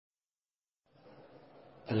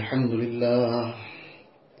الحمد لله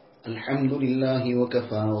الحمد لله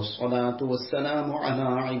وكفى والصلاة والسلام على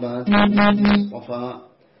عباده المصطفى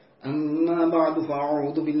أما بعد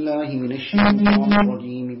فأعوذ بالله من الشيطان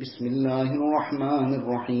الرجيم بسم الله الرحمن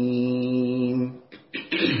الرحيم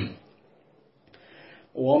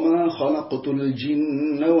وما خلقت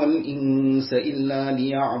الجن والإنس إلا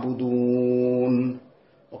ليعبدون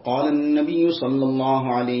وقال النبي صلى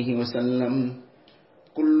الله عليه وسلم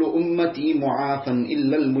كل أمتي معافى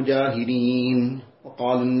إلا المجاهرين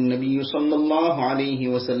وقال النبي صلى الله عليه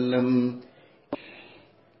وسلم.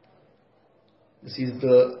 This is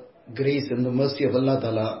the grace and the mercy of Allah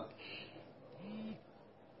Ta'ala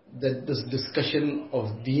that this discussion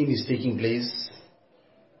of deen is taking place,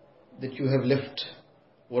 that you have left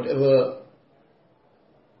whatever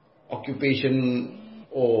occupation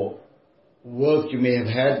or work you may have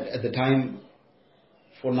had at the time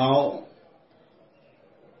for now,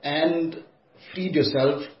 and freed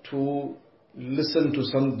yourself to listen to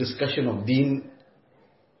some discussion of deen.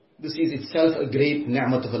 This is itself a great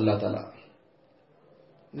ni'mat of Allah Ta'ala.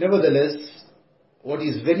 Nevertheless, what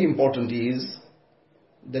is very important is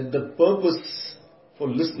that the purpose for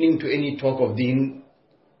listening to any talk of deen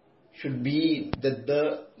should be that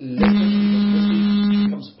the lesson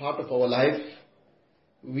becomes part of our life.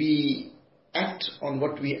 We act on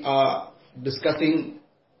what we are discussing,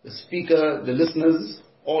 the speaker, the listeners,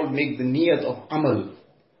 all make the niyat of amal,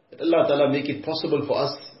 that Allah Ta'ala make it possible for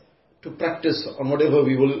us to practice on whatever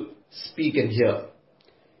we will speak and hear.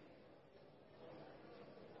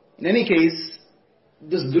 In any case,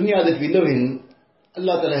 this dunya that we live in,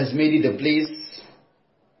 Allah Ta'ala has made it a place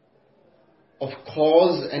of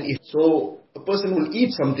cause and effect. So a person will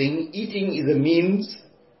eat something, eating is a means,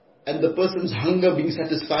 and the person's hunger being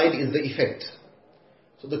satisfied is the effect.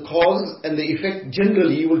 So the cause and the effect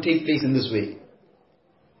generally will take place in this way.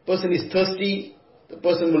 Person is thirsty, the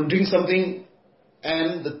person will drink something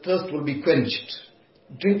and the thirst will be quenched.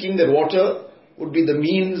 Drinking that water would be the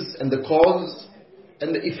means and the cause,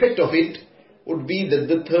 and the effect of it would be that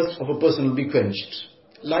the thirst of a person will be quenched.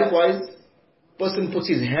 Likewise, person puts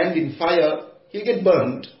his hand in fire, he'll get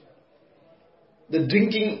burned. The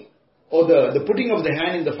drinking or the putting of the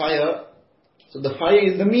hand in the fire, so the fire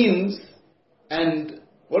is the means, and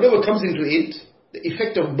whatever comes into it, the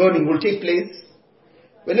effect of burning will take place.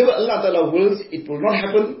 Whenever Allah Ta'ala wills, it will not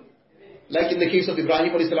happen. Like in the case of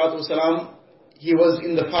Ibrahim alayhi salatu wasalam, he was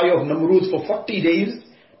in the fire of Namrud for 40 days.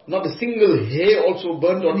 Not a single hair also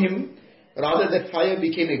burnt on him. Rather, that fire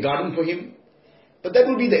became a garden for him. But that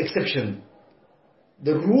will be the exception.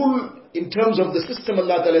 The rule in terms of the system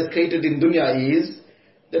Allah Ta'ala has created in dunya is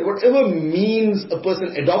that whatever means a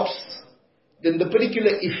person adopts, then the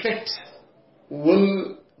particular effect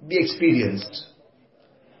will be experienced.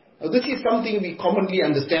 Now this is something we commonly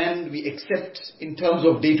understand, we accept in terms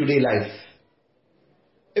of day-to-day life.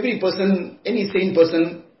 Every person, any sane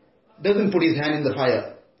person, doesn't put his hand in the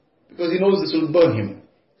fire because he knows this will burn him.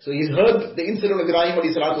 So he's heard the incident of Ibrahim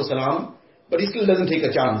alayhi salatu wasalam, but he still doesn't take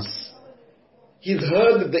a chance. He's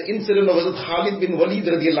heard the incident of Hazrat Khalid bin Walid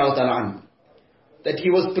radiallahu ta'ala anh, that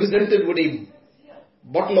he was presented with a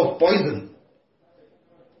bottle of poison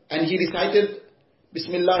and he recited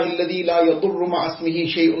بسم الله الذي لا يضر مع اسمه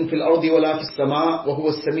شيء في الأرض ولا في السماء وهو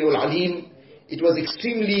السميع العليم. It was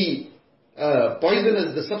extremely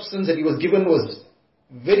poisonous. The substance that he was given was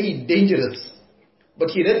very dangerous. But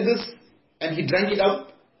he read this and he drank it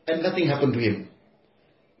up and nothing happened to him.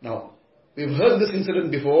 Now, we've heard this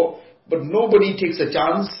incident before, but nobody takes a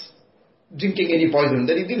chance drinking any poison.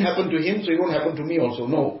 That it didn't happen to him, so it won't happen to me also.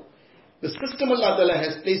 No. The system Allah Ta'ala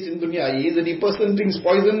has placed in dunya is that if a person drinks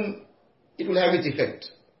poison, it will have its effect.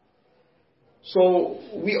 So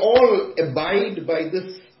we all abide by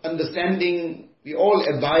this understanding, we all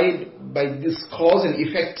abide by this cause and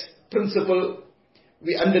effect principle.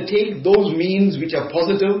 We undertake those means which are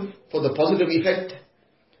positive for the positive effect.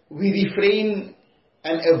 We refrain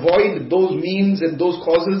and avoid those means and those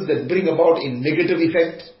causes that bring about a negative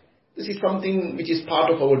effect. This is something which is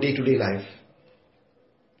part of our day-to-day life.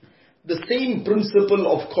 The same principle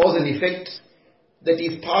of cause and effect that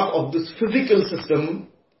is part of this physical system,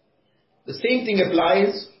 the same thing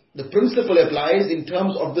applies, the principle applies in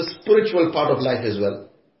terms of the spiritual part of life as well.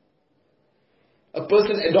 A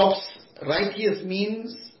person adopts righteous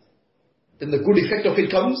means, then the good effect of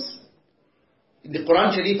it comes. In the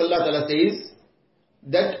Quran Sharif, Allah Ta'ala says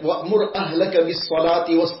that وَأْمُرْ أَهْلَكَ بِالصَّلَاةِ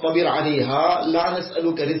وَاصْطَبِرْ عَلَيْهَا لَا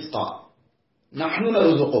نَسْأَلُكَ رِزْقًا نَحْنُ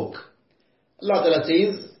نَرْزُقُكَ. Allah Ta'ala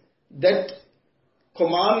says that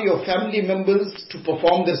command your family members to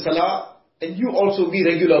perform their salah and you also be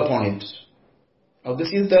regular upon it. Now this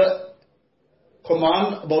is the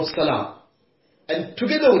command about salah. And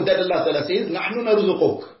together with that, Allah Ta'ala says, نَحْنُ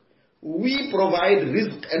نَرْزُقُكَ. We provide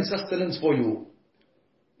rizq and sustenance for you.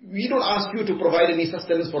 We don't ask you to provide any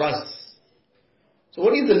sustenance for us. So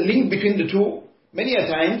what is the link between the two? Many a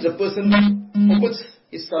times a person puts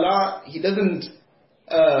his salah, he doesn't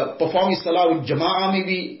perform his salah with jama'ah,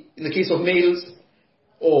 maybe in the case of males,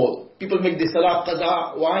 or people make the salah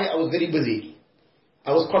qaza. Why? I was very busy.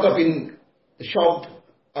 I was caught up in the shop,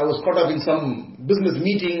 I was caught up in some business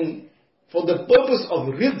meeting. For the purpose of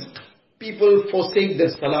rizq, people forsake their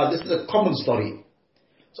salah. This is a common story.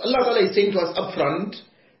 So Allah Ta'ala is saying to us upfront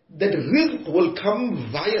that rizq will come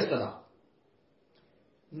via salah.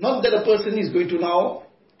 Not that a person is going to now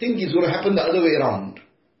think it's going to happen the other way around.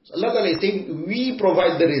 So Allah Ta'ala is saying, we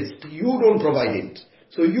provide the rizq, you don't provide it.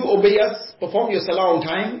 So you obey us, perform your salah on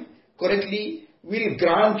time, correctly, we'll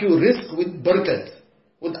grant you rizq with barakat,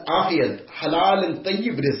 with afiyat, halal and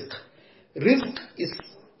tayyib rizq. Rizq is,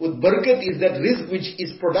 with barakat, is that rizq which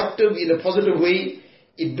is productive in a positive way.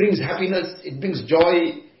 It brings happiness, it brings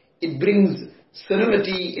joy, it brings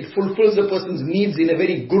serenity, it fulfills the person's needs in a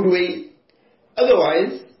very good way.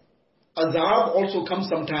 Otherwise, azab also comes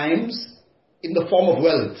sometimes in the form of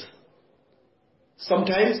wealth.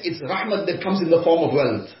 Sometimes it's rahmat that comes in the form of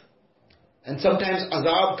wealth. And sometimes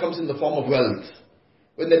azab comes in the form of wealth.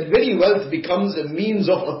 When that very wealth becomes a means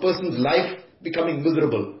of a person's life becoming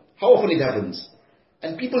miserable. How often it happens?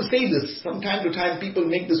 And people say this, from time to time people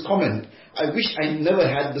make this comment, I wish I never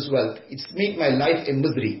had this wealth. It's made my life a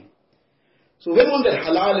misery. So when will that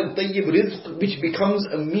halal and tayyib rizq, which becomes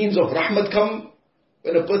a means of rahmat, come?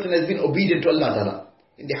 When a person has been obedient to Allah Ta'ala.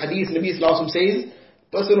 In the hadith, Nabi Sallallahu Alaihi Wasallam says,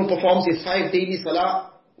 person who performs his 5 daily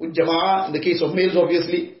salah with jama'ah, in the case of males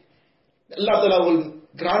obviously, Allah Ta'ala will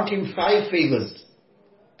grant him 5 favors.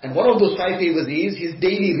 And one of those 5 favors is, his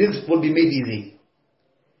daily rizq will be made easy.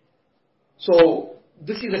 So,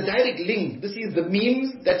 this is a direct link. This is the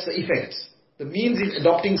means, that's the effect. The means is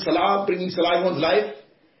adopting salah, bringing salah in one's life.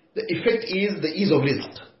 The effect is the ease of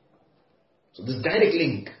rizq. So this direct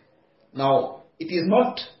link. Now, it is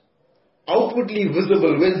not outwardly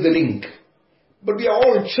visible, where's the link? But we are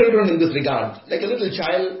all children in this regard. Like a little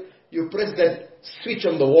child, you press that switch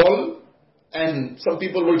on the wall, and some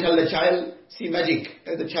people will tell the child, see magic.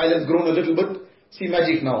 And the child has grown a little bit, see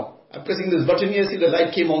magic now. I'm pressing this button here, see the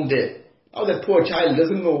light came on there. Now that poor child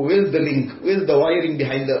doesn't know where's the link, where's the wiring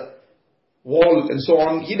behind the wall and so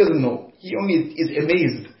on. He doesn't know. He only is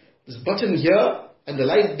amazed. This button here and the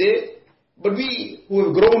light there. But we who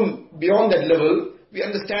have grown beyond that level, we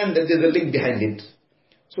understand that there's a link behind it.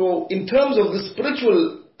 So in terms of the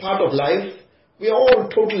spiritual part of life, we are all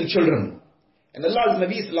total children. And Allah's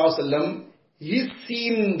Nabi Sallallahu Alaihi Wasallam, He's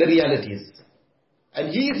seen the realities. And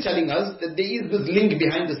He is telling us that there is this link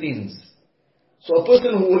behind the scenes. So a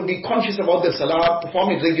person who will be conscious about their salah,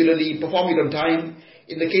 perform it regularly, perform it on time,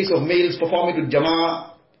 in the case of males, perform it with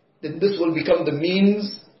jama'ah, then this will become the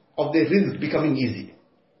means of their rizq becoming easy.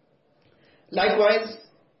 Likewise,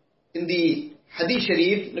 in the Hadith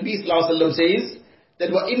Sharif, Nabi Sallallahu Alaihi Wasallam says that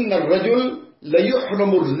وَإِنَّ الرَّجُلْ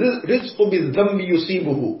لَيُحْرَمُ الرِّزْقُ بِالذَّنْبِ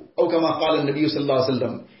يُصِيبُهُ أو كما قال النبي صلى الله عليه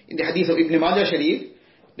وسلم. In the Hadith of Ibn Majah Sharif,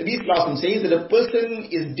 Nabi Sallallahu Alaihi Wasallam says that a person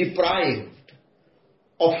is deprived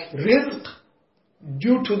of rizq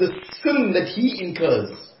due to the sin that he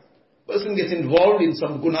incurs. Person gets involved in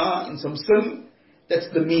some guna, in some sin, that's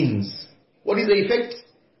the means. What is the effect?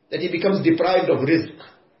 That he becomes deprived of rizq.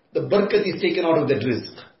 The barakat is taken out of that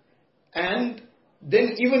rizq. And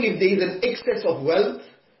then even if there is an excess of wealth,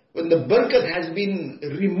 when the barakat has been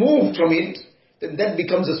removed from it, then that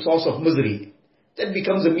becomes a source of misery. That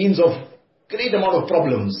becomes a means of great amount of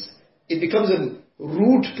problems. It becomes a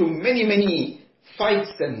route to many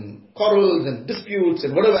fights and quarrels and disputes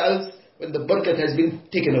and whatever else when the barakat has been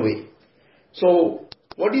taken away. So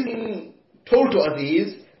what is being told to us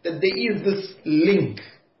is that there is this link.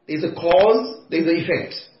 There is a cause, there is an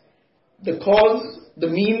effect. The cause, the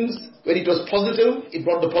means, when it was positive, it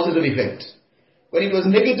brought the positive effect. When it was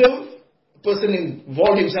negative, the person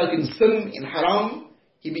involved himself in sin, in haram,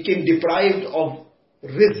 he became deprived of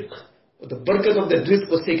rizq. The barakat of that rizq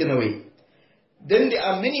was taken away. Then there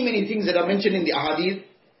are many things that are mentioned in the ahadith,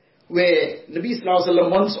 where Nabi Sallallahu Alaihi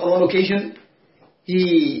Wasallam once on one occasion,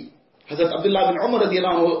 Hazrat Abdullah bin Umar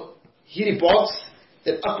radiallahu anhu, he reports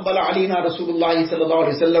that Aqbala alina Rasulullah Sallallahu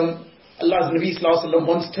Alaihi Wasallam, Allah's Nabi Sallallahu Alaihi Wasallam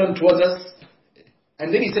once turned towards us,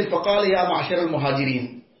 and then he said, فَقَالَ يَا مَعْشَرَ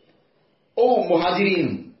الْمُهَاجِرِينَ O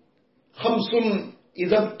Muhajirin, خَمْسٌ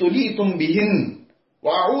إِذَا ابْتُلِيتُمْ بِهِنْ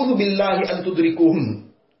وَأَعُوذُ بِاللَّهِ أَن تُدْرِكُوهُنْ.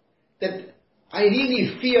 That I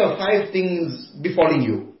really fear 5 things befalling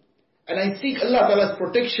you. And I seek Allah Ta'ala's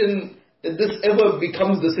protection that this ever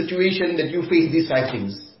becomes the situation that you face these 5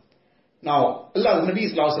 things. Now, Allah,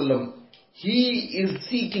 Nabi Sallallahu Alaihi Wasallam, he is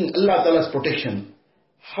seeking Allah Ta'ala's protection.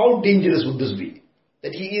 How dangerous would this be?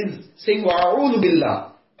 That he is saying, وَأَعُوذُ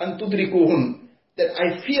بِاللَّهِ أَن تُدْرِكُوهُنْ, that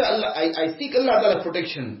I fear Allah, I seek Allah Ta'ala's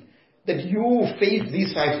protection, that you face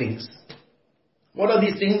these 5 things. What are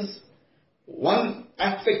these things? One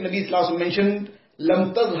aspect Nabi Sallallahu Alaihi Wasallam mentioned,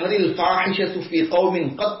 لَمْ تَظْهَرِ الْفَاحِشَةُ فِي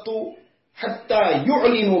قَوْمٍ قَطُّ حَتَّى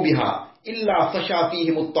يُعْلِنُوا بِهَا إِلَّا فَشَى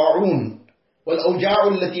فِيهِمُ الطَّاعُونَ وَالْأَوْجَاعُ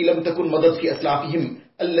الَّتِي لَمْ تَكُنْ مَضَتْ فِي أَسْلَافِهِمْ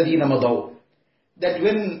الَّذِينَ مَضَوْا. That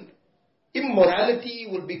when immorality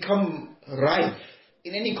will become rife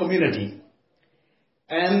in any community,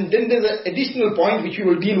 and then there's an additional point which we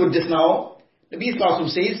will deal with just now. Nabi Sallallahu Alaihi Wasallam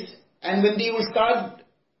says, and when they will start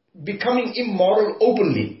becoming immoral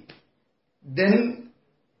openly, then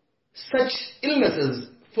such illnesses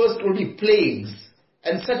first will be plagues,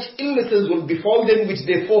 and such illnesses will befall them which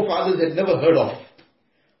their forefathers had never heard of.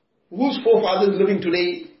 Whose forefathers living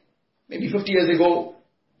today, maybe 50 years ago,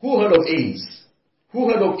 who heard of AIDS? Who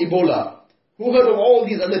heard of Ebola? Who heard of all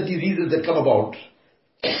these other diseases that come about?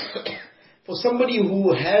 For somebody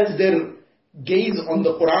who has their gaze on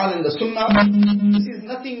the Quran and the Sunnah, this is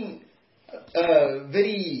nothing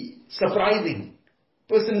very surprising.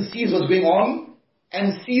 Person sees what's going on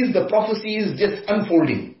and sees the prophecies just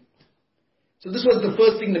unfolding. So this was the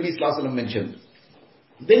first thing Nabi Sallallahu Alaihi Wasallam mentioned.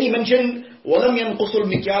 Then he mentioned, وَلَمْ يَنْقُصُوا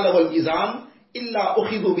الْمِكْيَالَ وَالْمِيزَانَ إِلَّا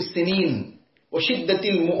أُخِذُوا بِالسِّنِينَ وَشِدَّةِ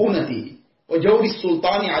الْمُؤُونَةِ وَجَوْرِ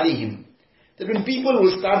السُّلْطَانِ عَلَيْهِمْ. That when people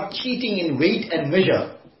will start cheating in weight and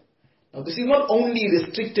measure. Now this is not only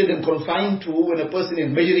restricted and confined to when a person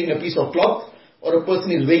is measuring a piece of cloth or a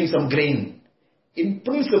person is weighing some grain. In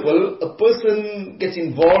principle, a person gets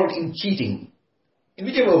involved in cheating. In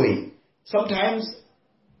whichever way. Sometimes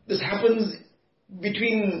this happens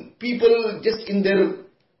between people just in their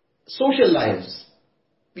social lives.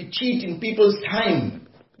 We cheat in people's time.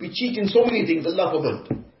 We cheat in so many things, Allah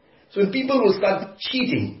forbid. So when people will start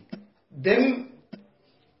cheating, then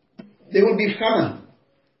there will be famine.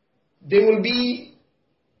 There will be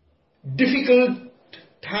difficult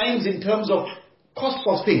times in terms of costs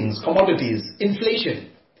of things, commodities,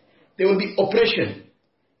 inflation. There will be oppression.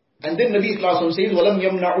 And then Nabi Sallallahu Alaihi Wasallam says, وَلَمْ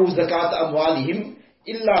يَمْنَعُوا زَكَاةَ أَمْوَالِهِمْ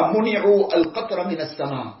إِلَّا مُنِعُوا الْقَطْرَ مِنَ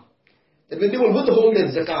السَّمَاءِ. That when they will withhold their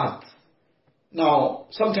zakat. Now,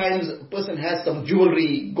 sometimes a person has some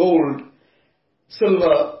jewelry, gold,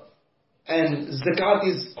 silver, and zakat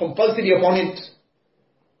is compulsory upon it.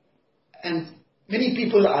 And many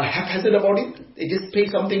people are haphazard about it. They just pay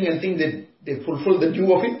something and think that they fulfill the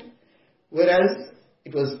due of it. Whereas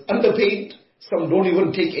it was underpaid. Some don't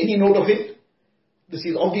even take any note of it. This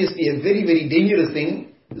is obviously a very, very dangerous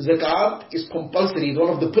thing. Zakat is compulsory. It's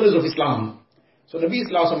one of the pillars of Islam. So Nabi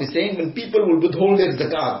Sallallahu Alaihi Wasallam is saying, when people will withhold their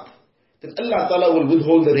zakat, then Allah Ta'ala will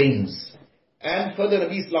withhold the rains. And further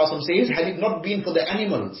Nabi Sallallahu Alaihi Wasallam says, had it not been for the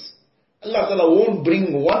animals, Allah Ta'ala won't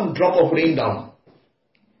bring one drop of rain down.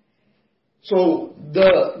 So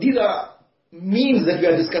these are means that we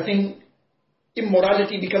are discussing.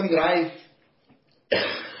 Immorality becoming rife,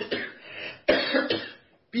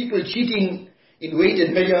 people cheating in weight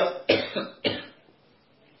and measure,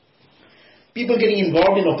 people getting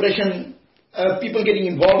involved in oppression, people getting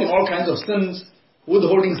involved in all kinds of sins,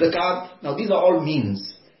 withholding zakat. Now these are all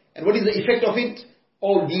means. And what is the effect of it?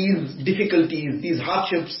 All these difficulties, these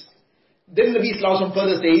hardships. Then Nabi Sallallahu Alaihi Wasallam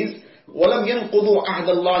further says, وَلَمْ يَنْقُضُوا عَهْدَ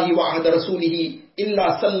اللَّهِ وَعَهْدَ رَسُولِهِ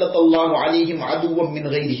إِلَّا سَلَّطَ اللَّهُ عَلَيْهِمْ عَدُوًّا مِّنْ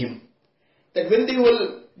غَيْرِهِمْ. That when they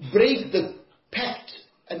will break the pact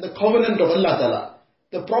and the covenant of Allah Ta'ala,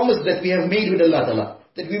 the promise that we have made with Allah Ta'ala,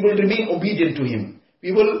 that we will remain obedient to Him,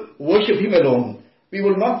 we will worship Him alone, we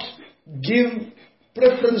will not give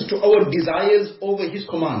preference to our desires over His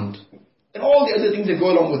command, and all the other things that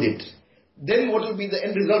go along with it. Then what will be the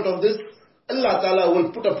end result of this? Allah Ta'ala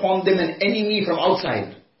will put upon them an enemy from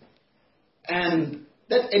outside. And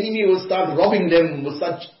that enemy will start robbing them, will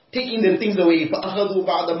start taking their things away. فَأَخَذُوا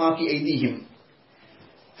بَعْدَ مَا فِي أَيْدِيهِمْ.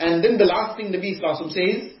 And then the last thing Nabi Sallallahu Alaihi Wasallam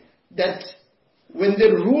says, that when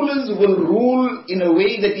the rulers will rule in a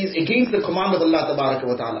way that is against the command of Allah Tabaraka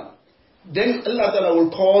wa Ta'ala, then Allah Ta'ala will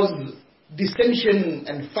cause dissension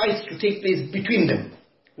and fights to take place between them,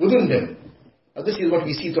 within them. Now this is what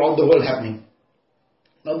we see throughout the world happening.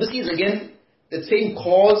 Now this is again that same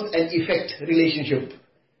cause and effect relationship.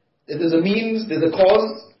 There's a means, there's a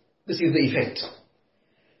cause, this is the effect.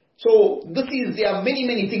 So there are many,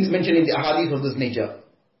 many things mentioned in the ahadith of this nature.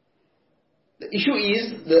 The issue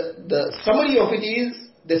is, the summary of it is,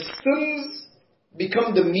 the sins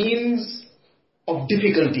become the means of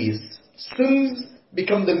difficulties. Sins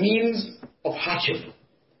become the means of hardship.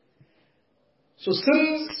 So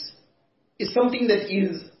sins is something that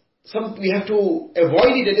is we have to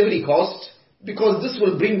avoid it at every cost, because this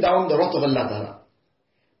will bring down the wrath of Allah Ta'ala.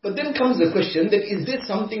 But then comes the question that is there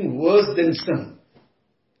something worse than sin?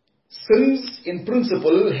 Sins in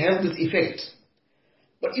principle have this effect.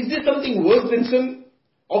 But is there something worse than sin?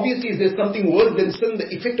 Obviously, if there's something worse than sin, the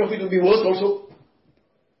effect of it will be worse also.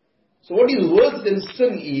 So what is worse than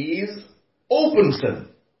sin is open sin.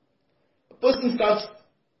 A person starts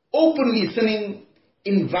openly sinning,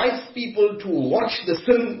 invites people to watch the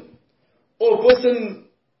sin, or a person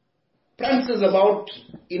prances about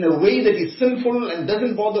in a way that is sinful and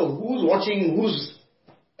doesn't bother who's watching, who's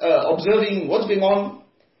observing, what's going on.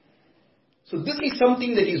 So this is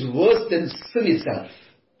something that is worse than sin itself.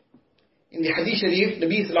 In the Hadith Sharif,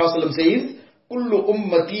 Nabi Sallallahu Alaihi Wasallam says, كُلُّ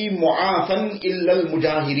أُمَّتِي مُعَافًا إِلَّا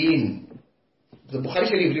الْمُجَاهِرِينَ. The Bukhari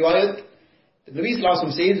Sharif riwayat, the Nabi Sallallahu Alaihi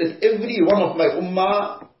Wasallam says that every one of my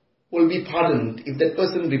ummah will be pardoned. If that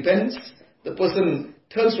person repents, the person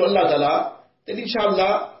turns to Allah Ta'ala, then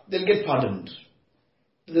inshallah they'll get pardoned.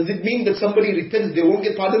 Does it mean that somebody repents, they won't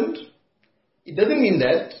get pardoned? It doesn't mean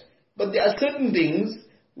that, but there are certain things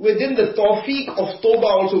where then the tawfiq of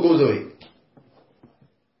tawbah also goes away.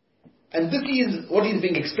 And this is what is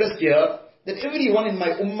being expressed here, that everyone in my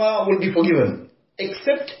ummah will be forgiven,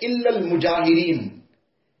 except illal mujahirin,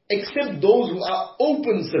 except those who are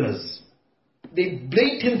open sinners. They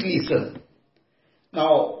blatantly sin.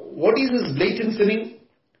 Now, what is this blatant sinning?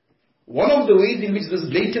 One of the ways in which this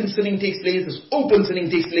blatant sinning takes place, this open sinning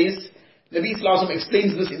takes place, Nabi Sallallahu Alaihi Wasallam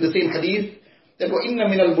explains this in the same hadith, that وَإِنَّ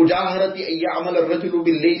مِنَ الْمُجَاهَرَةِ أَن يَعْمَلَ الرَّجُلُ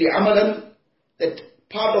بِاللَّيْلِ عَمَلًا, that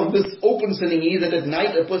part of this open sinning is that at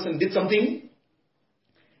night a person did something,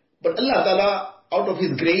 but Allah Ta'ala, out of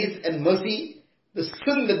His grace and mercy, the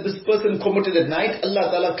sin that this person committed at night,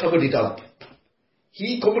 Allah Ta'ala covered it up.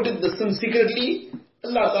 He committed the sin secretly,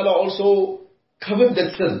 Allah Ta'ala also covered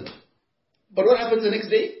that sin. But what happens the next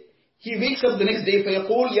day? He wakes up the next day,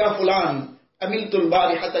 فَيَقُولْ يَا فُلَانْ أَمِلْتُ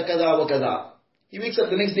الْبَارِحَةَ كَذَا وَكَذَا. He wakes up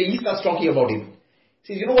the next day, he starts talking about it.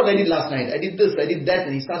 He says, you know what I did last night? I did this, I did that,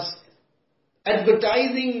 and he starts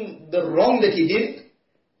advertising the wrong that he did,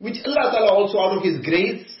 which Allah Ta'ala also out of His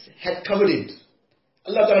grace had covered it.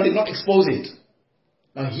 Allah Ta'ala did not expose it.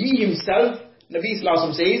 Now he himself, Nabi Sallallahu Alaihi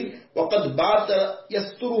Wasallam says, وَقَدْ بَاتَ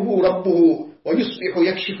يَسْتُرُهُ رَبُّهُ وَيُصْبِحُ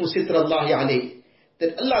يَكْشِفُ سِتْرَ اللَّهِ عَلَيْهِ.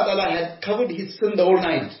 That Allah Ta'ala had covered his sin the whole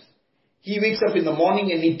night. He wakes up in the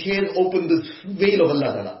morning and he tears open this veil of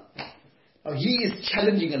Allah Ta'ala. Now he is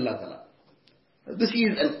challenging Allah Ta'ala. This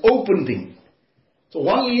is an open thing. So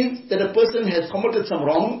one is that a person has committed some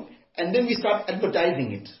wrong and then we start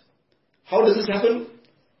advertising it. How does this happen?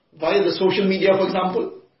 Via the social media, for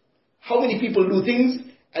example. How many people do things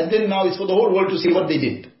and then now it's for the whole world to see what they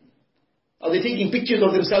did. Are they taking pictures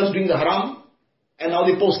of themselves doing the haram and now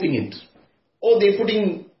they're posting it? Or they're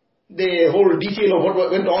putting the whole detail of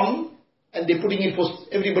what went on and they're putting it for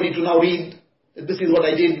everybody to now read. This is what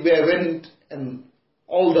I did, where I went, and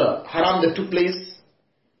all the haram that took place.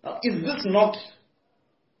 Now, is this not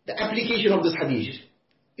the application of this hadith?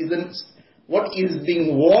 What is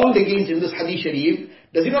being warned against in this hadith sharif,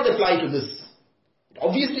 does it not apply to this? It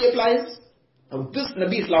obviously applies. Now this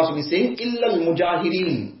Nabi Sallallahu Alaihi Wasallam is saying, إِلَّا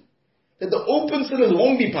الْمُجَاهِرِينَ, that the open sinners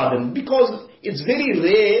won't be pardoned, because it's very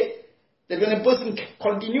rare that when a person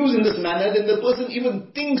continues in this manner, then the person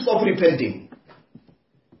even thinks of repenting.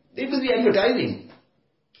 They're busy advertising.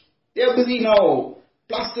 They are busy now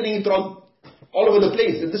plastering it all over the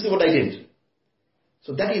place, that this is what I did.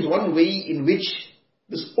 So that is one way in which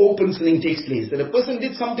this open sinning takes place. That a person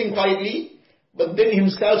did something quietly, but then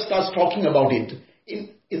himself starts talking about it.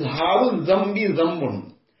 إِظْهَارُ الذَّنْبِ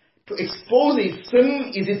ذَنْبٌ. To expose a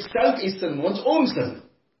sin is itself a sin, one's own sin.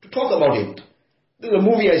 To talk about it. This is a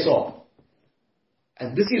movie I saw.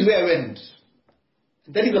 And this is where I went.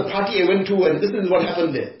 That is the party I went to and this is what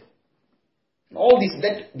happened there. And all this,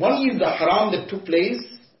 that one is the haram that took place,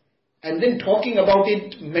 and then talking about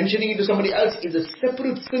it, mentioning it to somebody else is a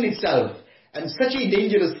separate sin itself. And such a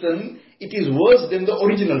dangerous sin, it is worse than the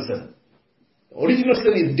original sin. The original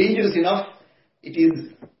sin is dangerous enough. It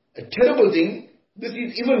is a terrible thing. This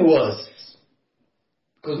is even worse.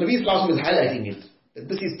 Because Nabi Sallallahu Alaihi Wasallam is highlighting it. That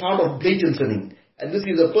this is part of blatant sinning. And this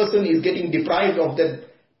is a person is getting deprived of that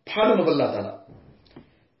pardon of Allah Ta'ala.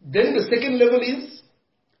 Then the second level is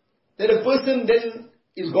that a person then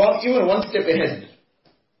is gone even one step ahead.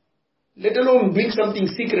 Let alone doing something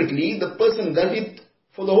secretly, the person does it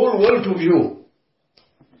for the whole world to view.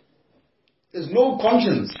 There's no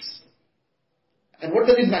conscience. And what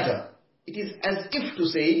does it matter? It is as if to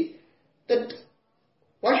say that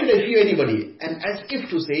why should I fear anybody? And as if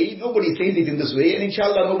to say nobody says it in this way, and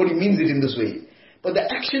inshallah nobody means it in this way. But the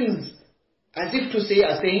actions, as if to say,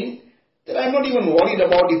 are saying that I'm not even worried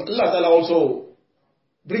about if Allah Ta'ala also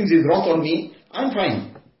brings His wrath on me. I'm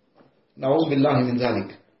fine. Na'uz billahi min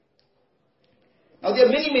zalik. Now there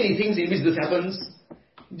are many, many things in which this happens.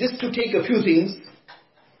 Just to take a few things.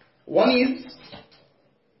 One is,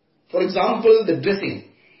 for example, the dressing.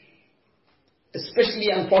 Especially,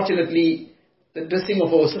 unfortunately, the dressing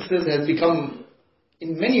of our sisters has become,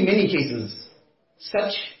 in many, many cases,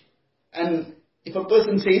 such, and if a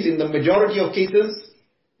person says in the majority of cases,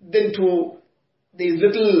 then too, there is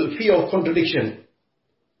little fear of contradiction.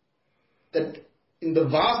 That in the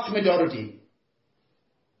vast majority,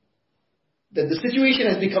 that the situation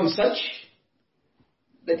has become such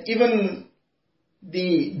that even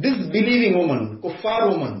the disbelieving woman, kuffar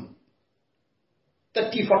woman,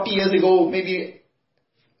 30, 40 years ago, maybe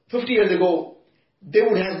 50 years ago, they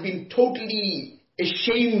would have been totally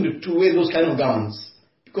ashamed to wear those kind of garments.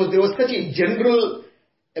 Because there was such a general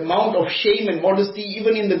amount of shame and modesty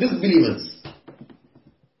even in the disbelievers.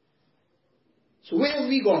 So where have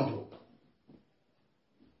we gone to?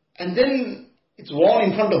 And then it's worn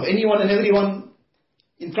in front of anyone and everyone,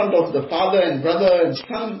 in front of the father and brother and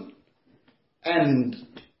son, and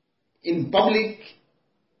in public,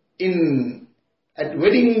 at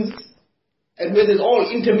weddings, and where there's all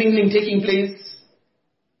intermingling taking place.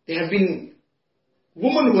 There have been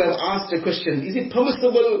women who have asked a question, is it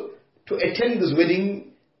permissible to attend this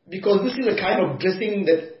wedding because this is a kind of dressing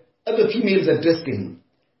that other females are dressed in.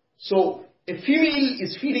 So a female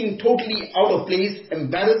is feeling totally out of place,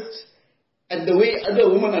 embarrassed at the way other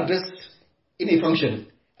women are dressed in a function.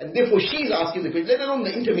 And therefore she is asking the question, let alone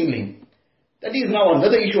the intermingling. That is now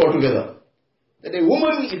another issue altogether. That a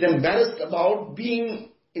woman is embarrassed about being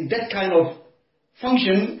in that kind of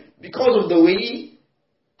function because of the way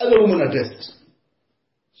other women are dressed.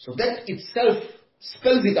 So that itself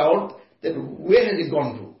spells it out that where has it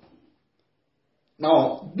gone to?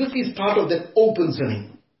 Now, this is part of that open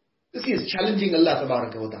sinning. This is challenging Allah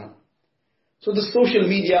Tabaraka wa Ta'ala. So the social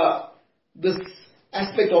media, this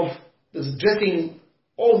aspect of this dressing,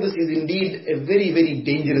 all this is indeed a very, very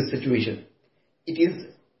dangerous situation. It is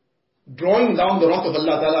drawing down the wrath of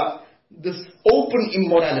Allah Ta'ala, this open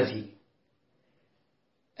immorality.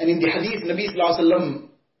 And in the hadith, Nabi Sallallahu Alaihi Wasallam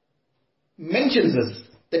mentions this,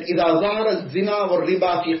 that إِذَا ظَهَرَ الزِّنَا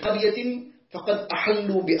وَالرِّبَا فِي قَرْيَةٍ فَقَدْ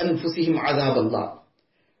أَحَلُّوا بِأَنفُسِهِمْ عَذَابَ اللَّهِ.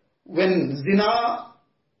 When zina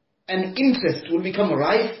and incest will become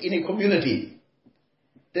rife in a community,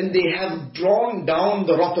 then they have drawn down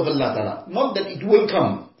the wrath of Allah Ta'ala. Not that it will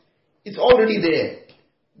come, it's already there,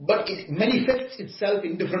 but it manifests itself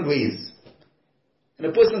in different ways. And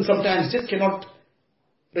a person sometimes just cannot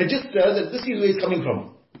register that this is where it's coming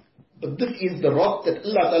from. But this is the wrath that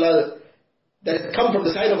Allah Ta'ala, that has come from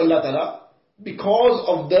the side of Allah Ta'ala because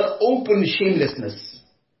of the open shamelessness.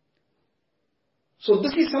 So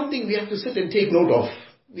this is something we have to sit and take note of.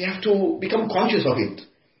 We have to become conscious of it.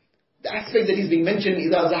 The aspect that is being mentioned,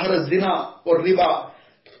 إِذَا ظَهَرَ الزِّنَا وَالرِّبَا,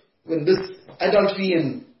 when this adultery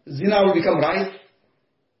and zina will become rife,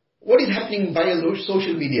 what is happening via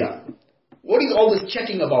social media? What is all this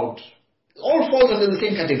chatting about? It all falls under the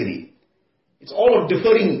same category. It's all of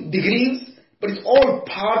differing degrees, but it's all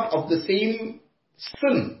part of the same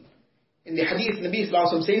sin. In the hadith, Nabi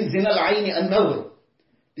Sallallahu Alaihi Wasallam says, Zina al-ayni an-nazr.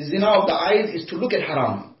 The zina of the eyes is to look at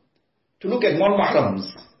haram, to look at non-mahrams.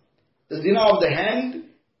 The zina of the hand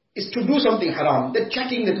is to do something haram. That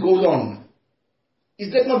chatting that goes on,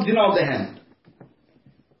 is that not zina of the hand?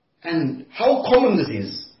 And how common this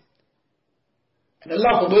is. And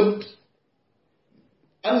Allah forbid,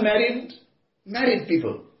 unmarried, married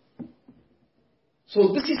people.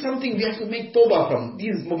 So this is something we have to make tawbah from.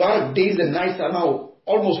 These Mubarak days and nights are now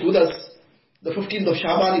almost with us. The 15th of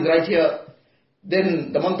Shaban is right here.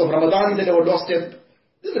 Then the month of Ramadan is at our doorstep.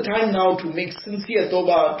 This is the time now to make sincere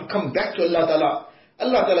tawbah, to come back to Allah Ta'ala.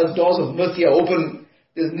 Allah Ta'ala's doors of mercy are open.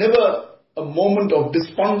 There's never a moment of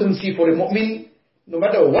despondency for a mu'min. No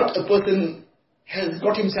matter what a person has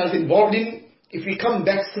got himself involved in, if we come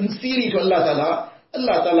back sincerely to Allah Ta'ala,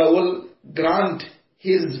 Allah Ta'ala will grant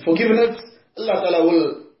His forgiveness. Allah Ta'ala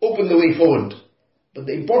will open the way forward. But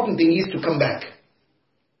the important thing is to come back.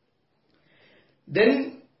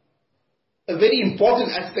 Then, a very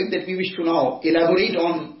important aspect that we wish to now elaborate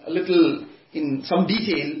on a little in some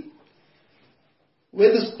detail,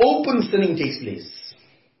 where this open sinning takes place.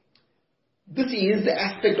 This is the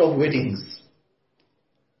aspect of weddings.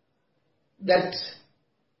 That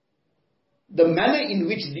the manner in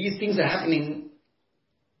which these things are happening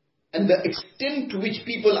and the extent to which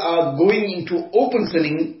people are going into open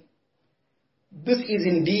sinning, this is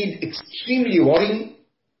indeed extremely worrying,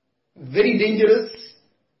 very dangerous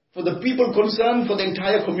for the people concerned, for the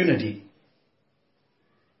entire community.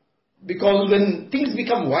 Because when things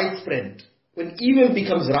become widespread, when evil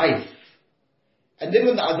becomes rife, and then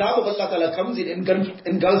when the azab of Allah Ta'ala comes, it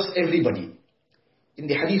engulfs everybody. In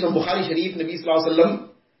the hadith of Bukhari Sharif, Nabi Sallallahu Alaihi Wasallam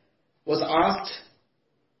was asked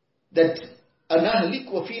that,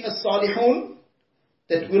 Anahlik wa fina salihun,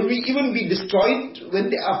 that will we even be destroyed when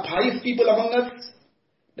there are pious people among us?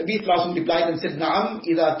 Nabi Sallallahu Alaihi Wasallam replied and said, Na'am,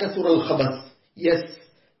 idha kasur al-khabath. Yes,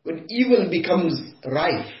 when evil becomes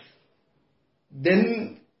rife,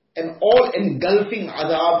 then an all-engulfing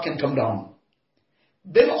azab can come down.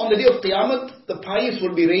 Then on the day of Qiyamah, the pious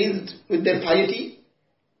will be raised with their piety,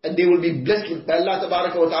 and they will be blessed with Allah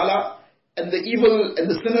Tabaraka wa Ta'ala, and the evil and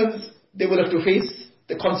the sinners, they will have to face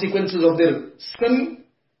the consequences of their sin.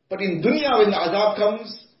 But in dunya, when the azab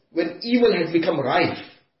comes, when evil has become rife,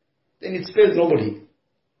 then it spares nobody.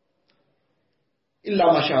 Illa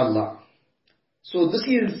masha'Allah. So this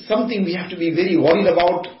is something we have to be very worried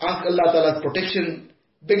about. Ask Allah Ta'ala's protection,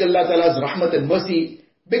 beg Allah Ta'ala's rahmat and mercy,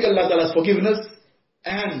 beg Allah Ta'ala's forgiveness,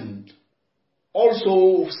 and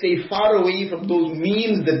also stay far away from those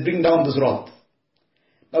means that bring down this wrath.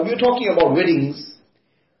 Now we are talking about weddings.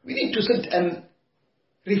 We need to sit and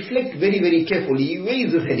reflect very, very carefully. Where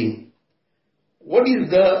is this heading? What is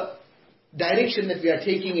the direction that we are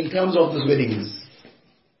taking in terms of these weddings?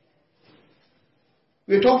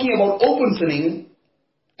 We are talking about open sinning,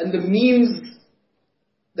 and the means,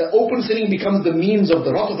 the open sinning becomes the means of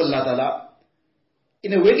the wrath of Allah Ta'ala.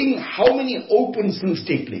 In a wedding, how many open sins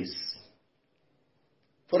take place?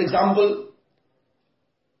 For example,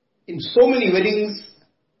 in so many weddings,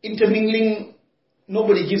 intermingling,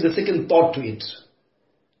 nobody gives a second thought to it.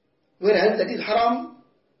 Whereas that is haram.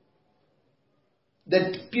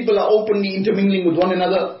 That people are openly intermingling with one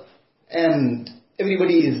another and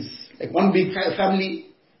everybody is like one big family.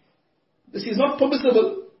 This is not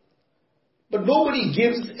permissible. But nobody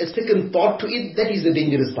gives a second thought to it. That is the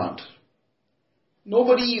dangerous part.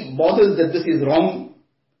 Nobody bothers that this is wrong.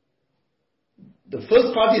 The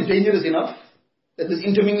first part is dangerous enough, that this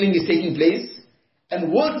intermingling is taking place.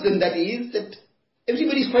 And worse than that is that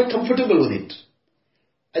everybody is quite comfortable with it.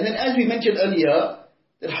 And then as we mentioned earlier,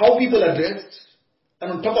 that how people are dressed,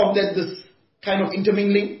 and on top of that this kind of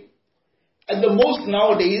intermingling. At the most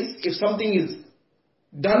nowadays, if something is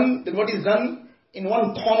done, then what is done? In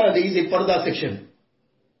one corner there is a parda section.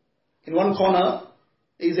 In one corner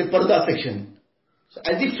there is a parda section. So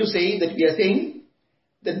as if to say that we are saying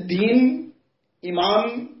that deen,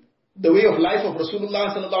 iman, the way of life of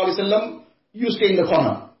Rasulullah sallallahu alaihi wasallam, you stay in the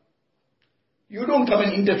corner. You don't come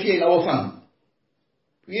and interfere in our fun.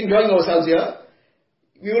 We're enjoying ourselves here.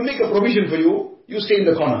 We will make a provision for you. You stay in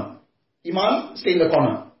the corner. Iman, stay in the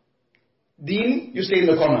corner. Deen, you stay in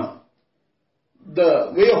the corner.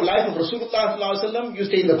 The way of life of Rasulullah sallallahu alaihi wasallam, you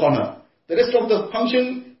stay in the corner. The rest of the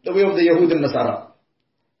function, the way of the Yahud and Nasara.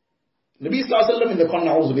 Nabi sallallahu alaihi wasallam in the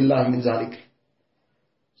corner, a'udhu billahi min zalik.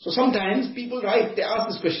 So sometimes people write, they ask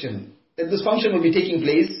this question, that this function will be taking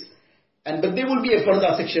place, but there will be a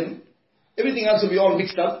parda section. Everything else will be all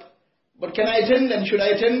mixed up. But can I attend and should I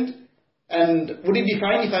attend? And would it be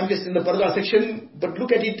fine if I'm just in the parda section? But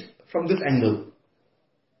look at it from this angle.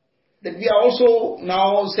 That we are also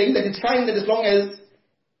now saying that it's fine, that as long as,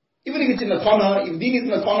 even if it's in the corner, if deen is in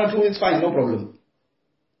the corner too, it's fine, no problem.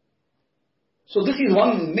 So this is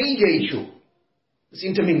one major issue, this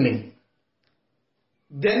intermingling.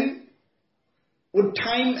 Then, with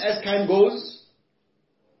time, as time goes,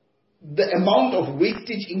 the amount of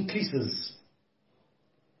wastage increases.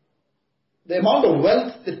 The amount of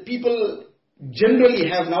wealth that people generally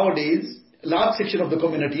have nowadays, a large section of the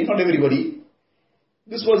community, not everybody.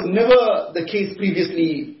 This was never the case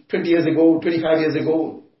previously, 20 years ago, 25 years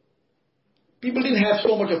ago. People didn't have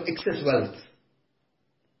so much of excess wealth.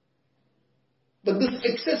 But this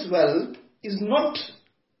excess wealth is not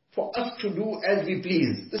for us to do as we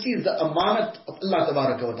please. This is the amanat of Allah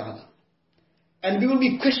Tabaraka wa Ta'ala. And we will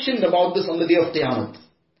be questioned about this on the day of Qiyamah.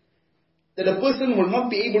 That a person will not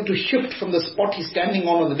be able to shift from the spot he's standing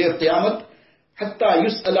on the day of Qiyamah, hatta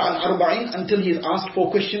yus'ala an arba'in, until he is asked 4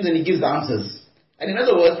 questions and he gives the answers. And in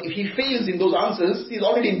other words, if he fails in those answers, he's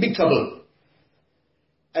already in big trouble.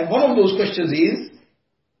 And one of those questions is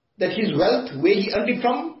that his wealth, where he earned it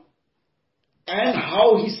from, and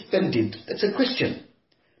how he spent it. That's a question.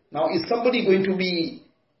 Now, is somebody going to be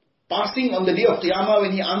passing on the day of Qiyamah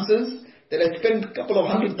when he answers that I spent a couple of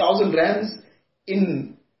 100,000 rands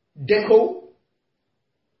in deco?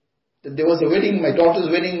 That there was a wedding, my daughter's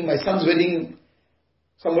wedding, my son's wedding,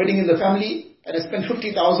 some wedding in the family, and I spent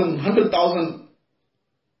 50,000, 100,000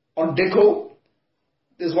 on deco.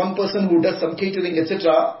 There's one person who does some catering,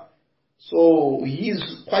 etc. So he's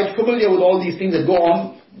quite familiar with all these things that go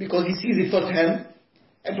on because he sees it firsthand.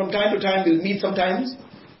 And from time to time, we'll meet sometimes.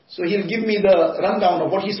 So he'll give me the rundown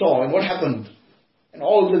of what he saw and what happened. And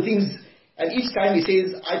all the things. And each time he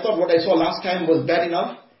says, I thought what I saw last time was bad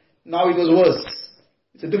enough. Now it was worse.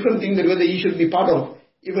 It's a different thing that whether he should be part of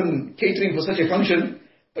even catering for such a function.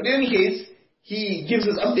 But in any case, he gives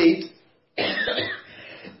us update.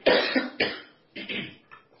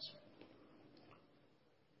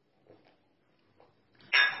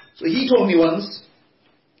 So he told me once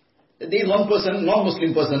that there is one person,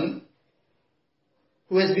 non-Muslim person,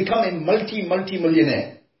 who has become a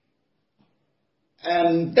multi-millionaire.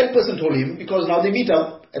 And that person told him, because now they meet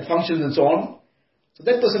up at functions and so on. So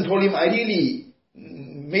that person told him, I really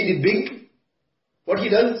made it big. What he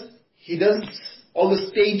does all the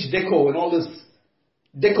stage deco and all this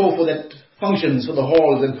deco for that functions, for the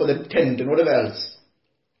halls and for the tent and whatever else.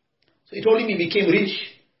 So he told him he became rich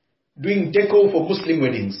doing deco for Muslim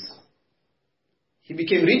weddings. He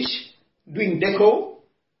became rich doing deco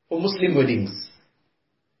for Muslim weddings.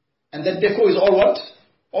 And that deco is all what?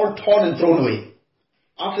 All torn and thrown away.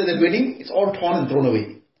 After that wedding, it's all torn and thrown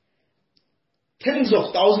away. Tens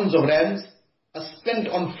of thousands of rands are spent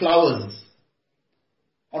on flowers.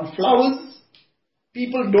 On flowers,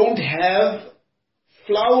 people don't have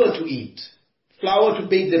flour to eat, flour to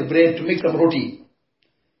bake their bread, to make some roti.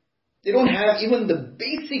 They don't have even the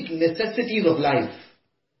basic necessities of life.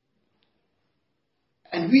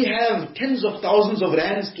 And we have tens of thousands of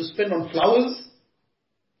rands to spend on flowers.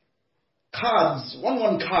 Cards,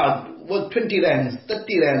 one card worth 20 rands,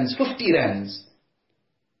 30 rands, 50 rands.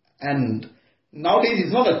 And nowadays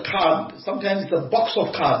it's not a card, sometimes it's a box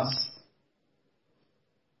of cards.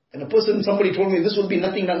 And somebody told me this will be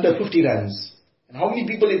nothing under 50 rands. And how many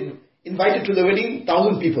people invited to the wedding?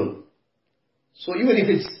 1,000 people. So even if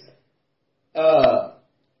it's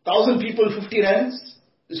 1,000 people, 50 rands,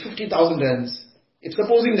 it's 50,000 rands. If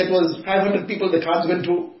supposing that was 500 people the cards went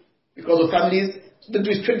to because of families, so that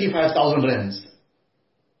was 25,000 rands.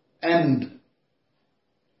 And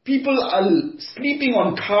people are sleeping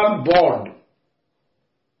on cardboard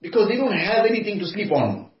because they don't have anything to sleep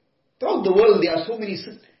on. Throughout the world there are so many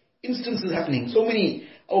instances happening. So many,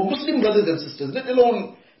 our Muslim brothers and sisters, let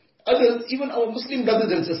alone others, even our Muslim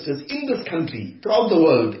brothers and sisters in this country, throughout the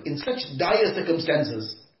world, in such dire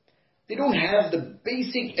circumstances, they don't have the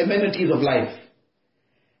basic amenities of life.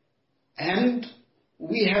 And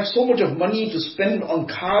we have so much of money to spend on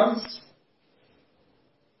cards,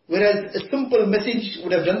 whereas a simple message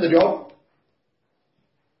would have done the job.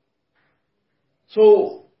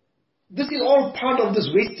 So this is all part of this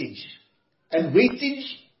wastage. And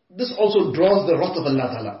wastage, this also draws the wrath of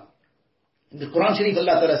Allah Ta'ala. In the Quran Sharif,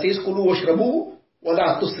 Allah Ta'ala says, Kulu washrabu wa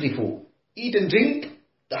la tusrifu. Eat and drink,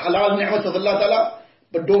 the halal ni'mat of Allah Ta'ala,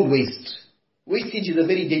 but don't waste. Wastage is a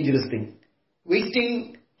very dangerous thing.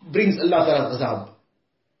 Wasting brings Allah Ta'ala's azab.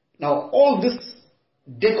 Now all this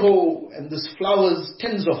deco and this flowers,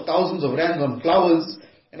 tens of thousands of rands on flowers,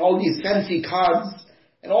 and all these fancy cards,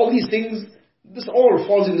 and all these things, this all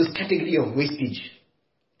falls in this category of wastage.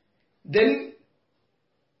 Then,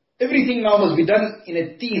 everything now must be done in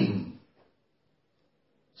a theme.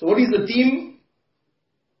 So what is the theme?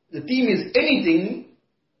 The theme is anything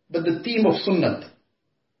but the theme of Sunnat.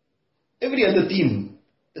 Every other theme,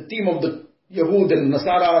 the theme of the Yahud and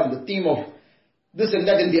Nasara, and the theme of this and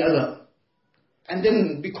that and the other. And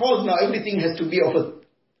then because now everything has to be of a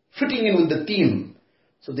fitting in with the theme,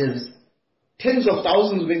 so there's tens of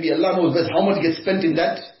thousands, maybe Allah knows best how much gets spent in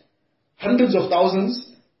that, hundreds of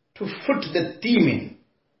thousands to fit the theme in.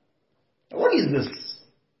 Now what is this?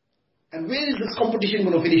 And where is this competition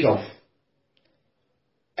going to finish off?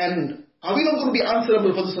 And are we not going to be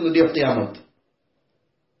answerable for this on the day of Qiyamah?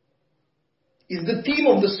 Is the theme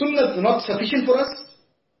of the Sunnah not sufficient for us?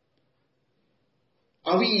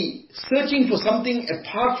 Are we searching for something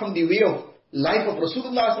apart from the way of life of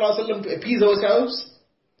Rasulullah ﷺ to appease ourselves?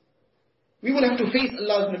 We will have to face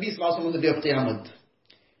Allah's Nabi ﷺ on the day of Qiyamah.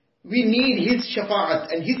 We need His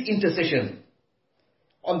shafa'at and His intercession.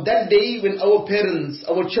 On that day when our parents,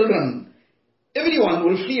 our children, everyone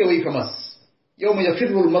will flee away from us. يَوْمَ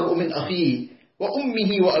يَفِرُّ الْمَرْءُ مِنْ أَخِيهِ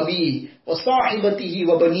وَأُمِّهِ وَأَبِيهِ وَصَاحِبَتِهِ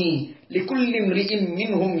وَبَنِيهِ لِكُلِّ امْرِئٍ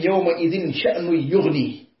مِّنْهُمْ يَوْمَئِذٍ شَأْنٌ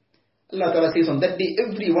يُغْنِيهِ. Allah Ta'ala says on that day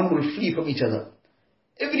everyone will flee from each other.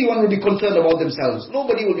 Everyone will be concerned about themselves.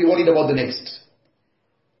 Nobody will be worried about the next.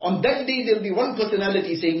 On that day there will be one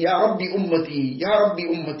personality saying, Ya Rabbi Ummati, Ya Rabbi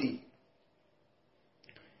Ummati.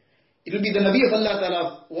 It will be the Nabi of Allah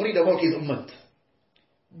Ta'ala worried about his ummat.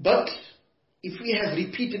 But if we have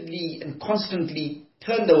repeatedly and constantly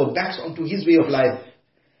turned our backs onto his way of life,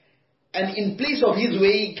 and in place of his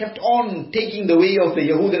way kept on taking the way of the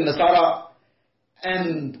Yahud and Nasara,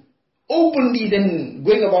 and openly then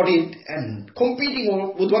going about it and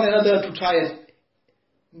competing with one another to try and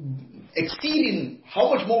exceed in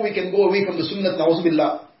how much more we can go away from the sunnah,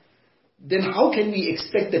 na'uzubillah, then how can we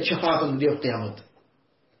expect that shafaat on the day of Qiyamah?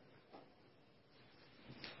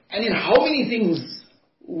 And in how many things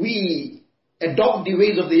we adopt the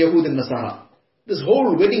ways of the Yahud and Nasara. This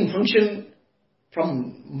whole wedding function,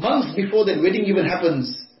 from months before that wedding even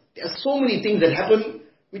happens, there are so many things that happen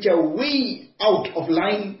which are way out of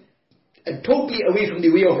line and totally away from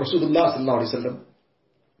the way of Rasulullah sallallahu alaihi wasallam.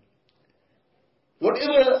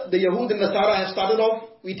 Whatever the Yahud and Nasara have started off,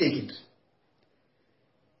 we take it.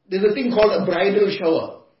 There's a thing called a bridal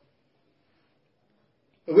shower.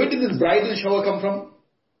 Where did this bridal shower come from?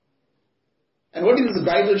 And what is this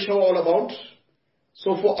bridal shower all about?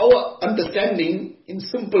 So for our understanding, in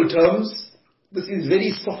simple terms, this is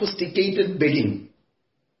very sophisticated begging.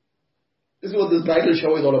 This is what this bridal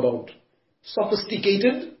shower is all about.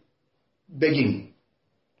 Sophisticated begging.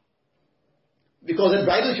 Because at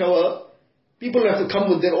bridal shower, people have to come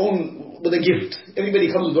with a gift.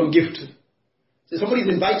 Everybody comes with one gift. So if somebody is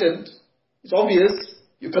invited, it's obvious,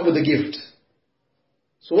 you come with a gift.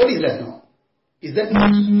 So what is that now? Is that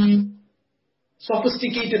not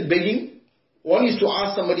sophisticated begging? One is to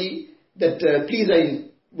ask somebody that, please,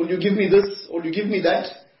 will you give me this or will you give me that?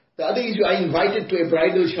 The other is you are invited to a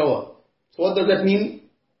bridal shower. So what does that mean?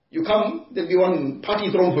 You come, there'll be one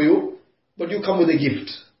party thrown for you, but you come with a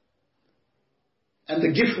gift. And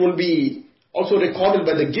the gift will be also recorded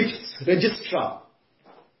by the gifts registrar.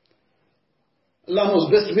 Allah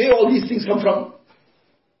knows best where all these things come from.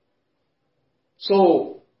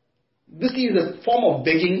 So, this is a form of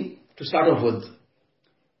begging to start off with.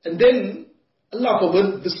 And then, Allah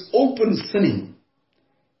forbid, this open sinning.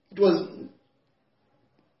 It was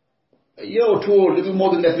a year or two or a little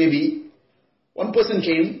more than that maybe. One person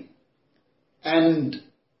came and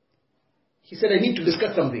he said, I need to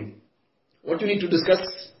discuss something. What do you need to discuss?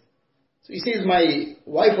 So he says, my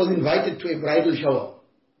wife was invited to a bridal shower.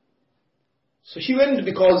 So she went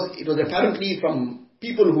because it was apparently from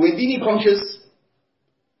people who were dini conscious.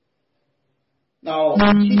 Now,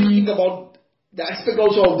 she didn't think about the aspect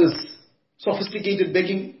also of this sophisticated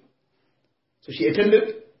begging. So she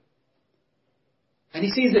attended. And he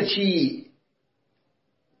says that she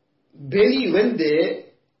barely went there,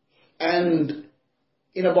 and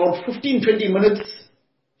in about 15-20 minutes,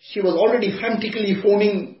 she was already frantically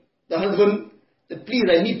phoning the husband that, please,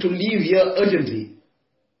 I need to leave here urgently.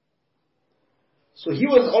 So he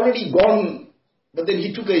was already gone, but then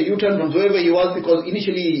he took a U-turn from wherever he was, because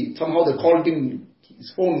initially somehow the call didn't,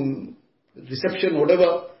 his phone reception or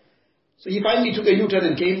whatever. So he finally took a U-turn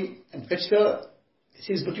and came and fetched her. He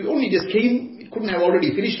says, but you only just came, it couldn't have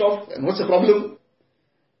already finished off, and what's the problem?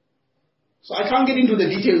 So I can't get into the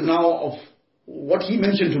details now of what he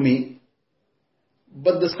mentioned to me,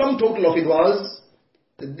 but the sum total of it was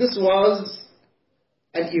that this was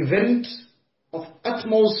an event of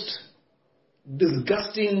utmost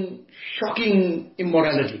disgusting, shocking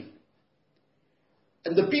immorality.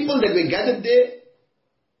 And the people that were gathered there,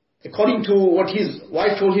 according to what his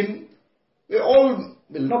wife told him, were all,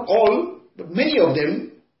 well, not all, but many of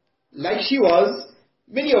them, like she was,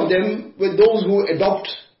 many of them were those who adopt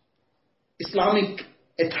Islamic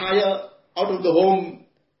attire out of the home.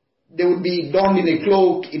 They would be donned in a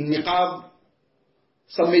cloak, in niqab.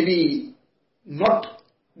 Some may be not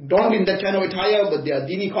donned in that kind of attire, but they are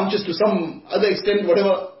dini conscious to some other extent,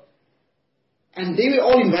 whatever. And they were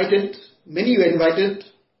all invited, many were invited.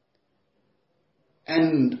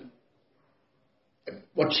 And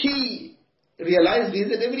what she realized is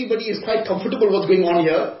that everybody is quite comfortable what's going on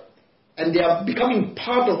here, and they are becoming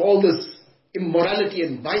part of all this immorality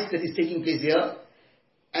and vice that is taking place here.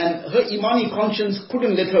 And her imani conscience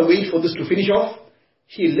couldn't let her wait for this to finish off.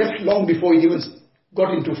 She left long before it even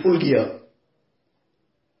got into full gear.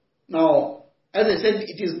 Now, as I said,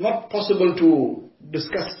 it is not possible to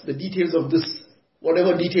discuss the details of this,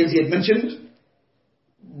 whatever details he had mentioned,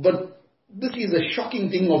 but this is a shocking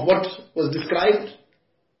thing of what was described,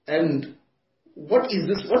 and what is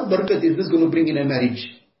this, what barakat is this going to bring in a marriage?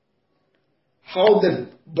 How the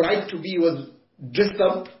bride-to-be was dressed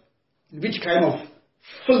up, in which kind of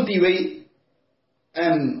filthy way,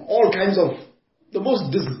 and all kinds of the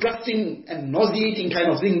most disgusting and nauseating kind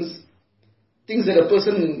of things that a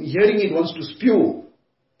person hearing it wants to spew.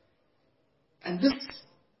 And this,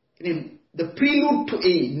 the prelude to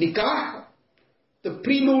a nikah, the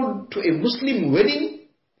prelude to a Muslim wedding,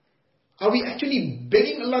 are we actually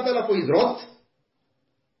begging Allah Ta'ala for His wrath?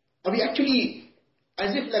 Are we actually,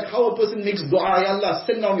 as if like how a person makes dua, Ya Allah,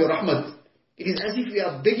 send down your rahmat. It is as if we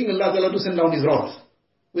are begging Allah Ta'ala to send down His wrath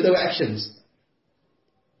with our actions.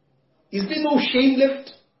 Is there no shame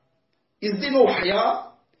left? Is there no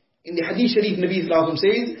haya? In the Hadith Sharif, Nabi Sallallahu Alaihi Wasallam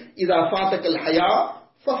says, إِذَا فَاتَكَ الْحَيَا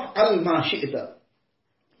فَافْعَلْ مَا شِئْتَ.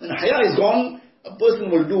 When haya is gone, a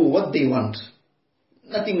person will do what they want.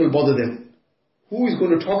 Nothing will bother them. Who is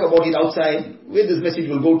going to talk about it outside? Where this message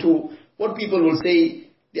will go to? What people will say?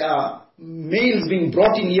 There are males being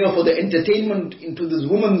brought in here for the entertainment into this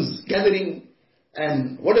woman's gathering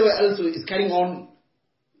and whatever else is carrying on.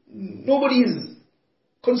 Nobody is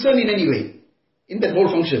concerned in any way in that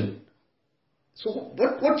whole function. So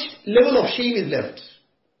what level of shame is left?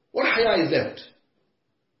 What haya is left?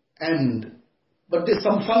 But there's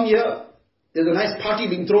some fun here, there's a nice party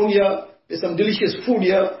being thrown here, there's some delicious food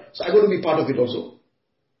here, so I got to be part of it also.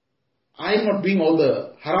 I'm not doing all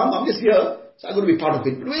the haram, I'm just here, so I got to be part of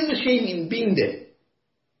it. But where's the shame in being there?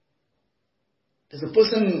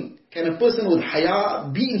 Can a person with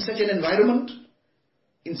haya be in such an environment,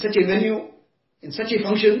 in such a venue, in such a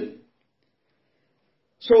function?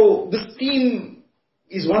 So this theme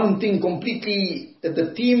is one thing completely, that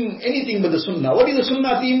the theme, anything but the sunnah. What is the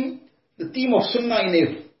sunnah theme? The theme of sunnah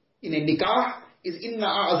in a nikah is inna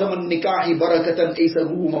a'zaman nikahi barakatan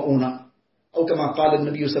aysaruhu ma'una. Aw kama qala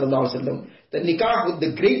an-nabiy sallallahu alaihi wasallam. The nikah with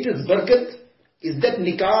the greatest barakat is that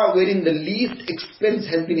nikah wherein the least expense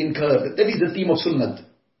has been incurred. That is the theme of sunnah.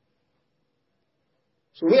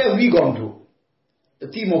 So where have we gone to?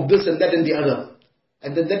 The theme of this and that and the other.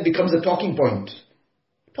 And then that becomes a talking point.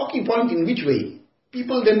 Talking point in which way?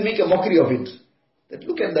 People then make a mockery of it. That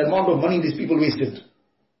look at the amount of money these people wasted.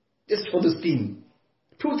 Just for this theme.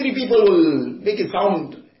 2-3 people will make it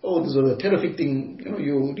sound, oh, this was a terrific thing.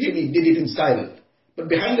 You really did it in style. But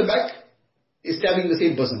behind the back, is stabbing the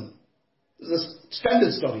same person. This is a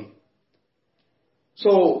standard story.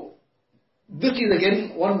 So, this is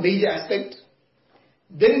again one major aspect.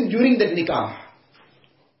 Then during that nikah,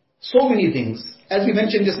 so many things. As we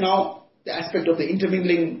mentioned just now, the aspect of the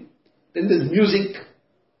intermingling. Then there's music.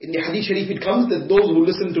 In the Hadith Sharif it comes that those who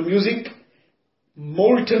listen to music,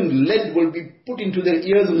 molten lead will be put into their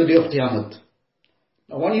ears on the day of Qiyamah.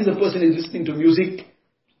 Now one is a person is listening to music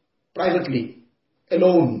privately,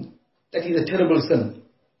 alone. That is a terrible sin.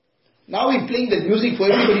 Now he's playing that music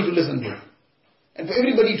for everybody to listen to. And for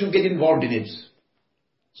everybody to get involved in it.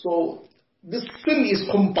 So this sin is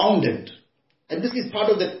compounded. And this is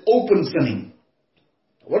part of that open sinning.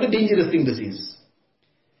 What a dangerous thing this is.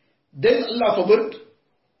 Then Allah forbid,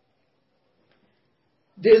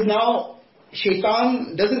 there's now,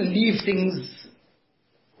 shaitan doesn't leave things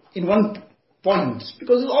in one point,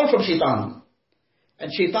 because it's all from shaitan.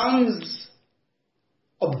 And shaitan's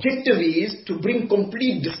objective is to bring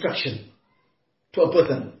complete destruction to a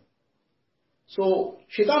person. So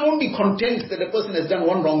shaitan won't be content that a person has done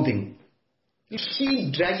one wrong thing. He'll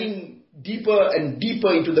keep dragging deeper and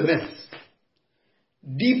deeper into the mess.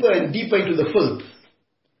 Deeper and deeper into the filth.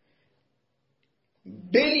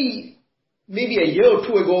 Barely, maybe a year or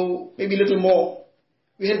two ago, maybe a little more,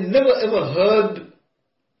 we had never ever heard,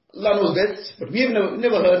 Allah knows best, but we have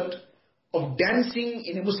never heard of dancing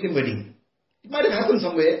in a Muslim wedding. It might have happened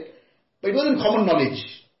somewhere, but it wasn't common knowledge.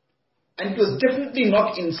 And it was definitely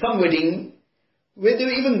not in some wedding where there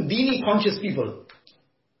were even Dini conscious people.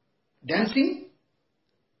 Dancing?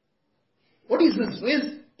 What is this?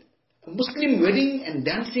 Where's a Muslim wedding and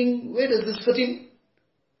dancing? Where does this fit in?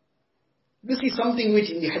 This is something which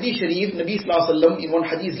in the Hadith Sharif, Nabi Sallallahu Alaihi Wasallam, in one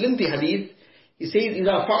hadith, lengthy hadith, he says,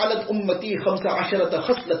 إِذَا فَعَلَتْ أُمَّتِي خَمْسَ عَشَرَةَ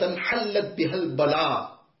خَصْلَةً حَلَّتْ بِهَا الْبَلَاءِ.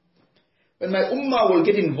 When my ummah will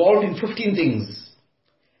get involved in 15 things,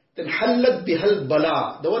 then حَلَّتْ بِهَا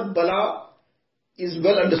الْبَلَاءِ. The word bala is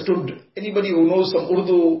well understood. Anybody who knows some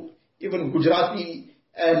Urdu, even Gujarati,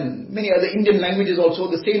 and many other Indian languages also,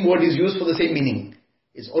 the same word is used for the same meaning.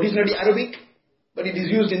 It's originally Arabic, but it is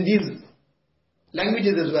used in these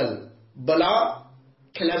languages as well. Bala,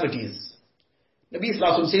 calamities. Nabi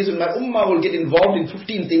Sallallahu Alaihi Wasallam says, when my ummah will get involved in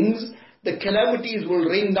 15 things, the calamities will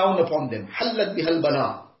rain down upon them. Hallat bihal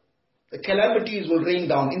bala. The calamities will rain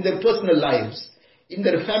down in their personal lives, in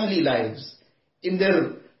their family lives, in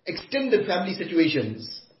their extended family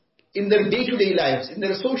situations, in their day-to-day lives, in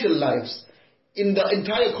their social lives, in the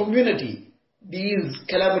entire community. These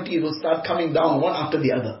calamities will start coming down one after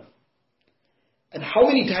the other. And how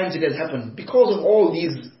many times it has happened? Because of all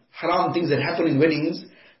these haram things that happen in weddings,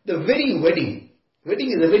 the very wedding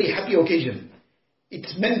is a very happy occasion.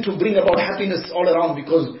 It's meant to bring about happiness all around,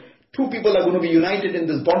 because two people are going to be united in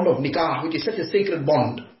this bond of nikah, which is such a sacred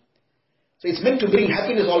bond. So it's meant to bring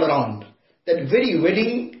happiness all around. That very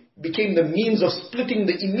wedding became the means of splitting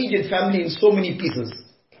the immediate family in so many pieces.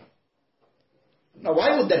 Now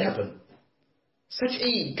why would that happen? Such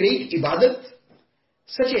a great ibadat,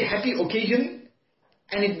 such a happy occasion,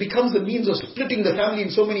 and it becomes the means of splitting the family in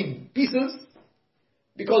so many pieces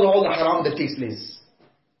because of all the haram that takes place.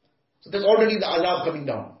 So there's already the azab coming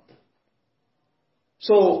down.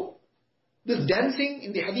 So this dancing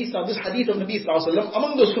in the hadith, now this hadith of Nabi Sallallahu Alaihi Wasallam,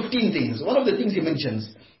 among those 15 things, one of the things he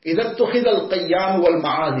mentions is that تُخِذَ الْقَيَّانُ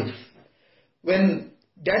وَالْمَعَازِفِ, when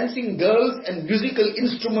dancing girls and musical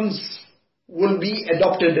instruments will be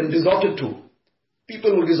adopted and resorted to.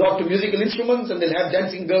 People will resort to musical instruments and they'll have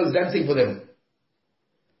dancing girls dancing for them.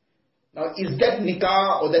 Now, is that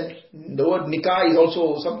nikah, or that the word nikah is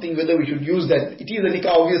also something whether we should use that? It is a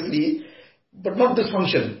nikah obviously, but not this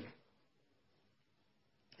function.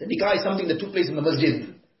 The nikah is something that took place in the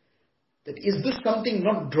masjid. That is this something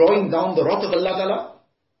not drawing down the wrath of Allah Ta'ala?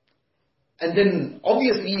 And then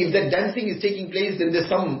obviously if that dancing is taking place, then there's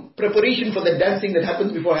some preparation for that dancing that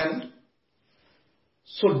happens beforehand.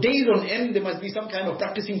 So days on end there must be some kind of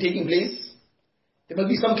practicing taking place. There must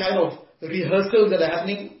be some kind of rehearsals that are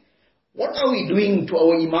happening. What are we doing to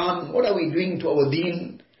our iman? What are we doing to our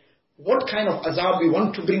deen? What kind of azab we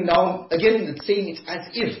want to bring down? Again, it's saying it's as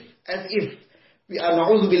if we are,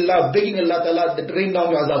 na'udhu billah, begging Allah Ta'ala that rain down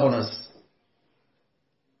your azab on us.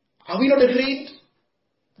 Are we not afraid?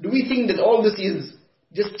 Do we think that all this is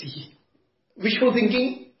just wishful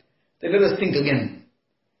thinking? Then let us think again.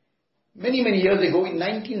 Many years ago in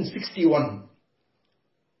 1961,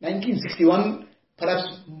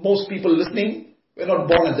 perhaps most people listening were not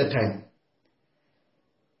born at that time.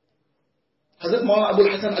 Hazrat Maulana Abul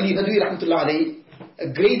Hasan Ali Nadwi Rahmatullah Alayhi, a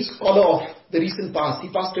great scholar of the recent past, he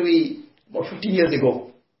passed away about 15 years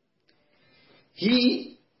ago.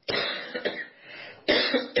 He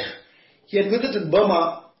had visited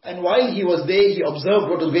Burma, and while he was there, he observed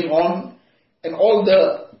what was going on and all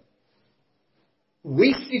the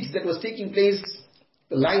wastage that was taking place,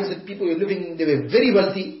 the lives that people were living. They were very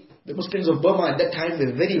wealthy. The Muslims of Burma at that time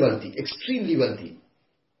were very wealthy, extremely wealthy.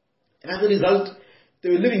 And as a result, they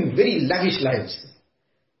were living very lavish lives.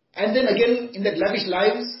 And then again, in that lavish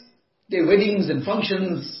lives, their weddings and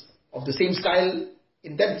functions of the same style,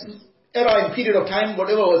 in that era and period of time,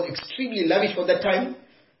 whatever was extremely lavish for that time.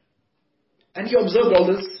 And he observed all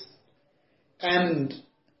this. And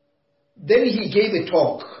then he gave a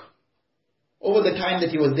talk over the time that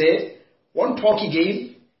he was there. One talk he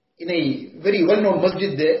gave in a very well-known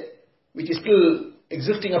masjid there, which is still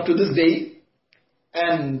existing up to this day.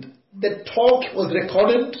 And that talk was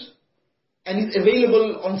recorded and is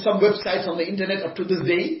available on some websites on the internet up to this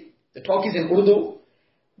day. The talk is in Urdu.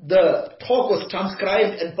 The talk was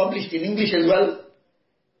transcribed and published in English as well.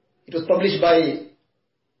 It was published by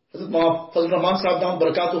Hazrat Fazl Rahman Sahib Dam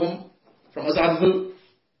Barakatuhum from Azadville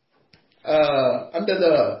under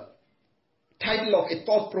the title of a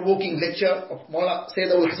thought-provoking lecture of Maulana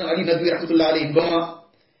Sayyid Abul Hasan Ali Nadwi Rahmatullah Alayhi in Burma.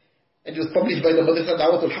 It was published by the Madrasa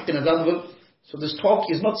Da'watul Haqq in Azadville. So this talk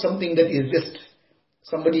is not something that is just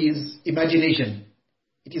somebody's imagination.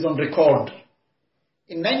 It is on record.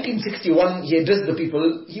 In 1961, he addressed the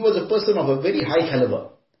people. He was a person of a very high caliber.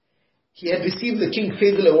 He had received the King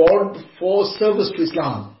Faisal Award for service to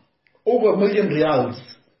Islam, over 1 million riyals.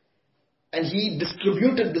 And he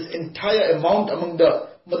distributed this entire amount among the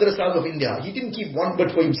madrasas of India. He didn't keep one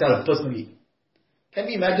bit for himself personally. Can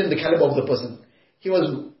we imagine the caliber of the person? He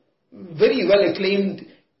was very well acclaimed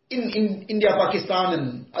in India, Pakistan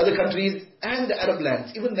and other countries and the Arab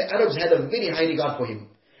lands. Even the Arabs had a very high regard for him.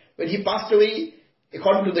 When he passed away,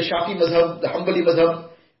 according to the Shafi Mazhab, the Hanbali Mazhab,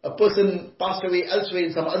 a person passed away elsewhere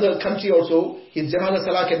in some other country also, his Janazah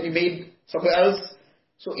Salah can be made somewhere else.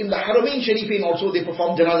 So in the Haramain Sharifin also they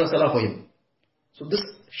performed Janazah Salah for him. So this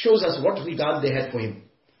shows us what regard they had for him.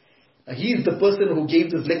 He is the person who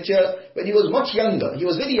gave this lecture when he was much younger. He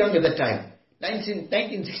was very young at that time,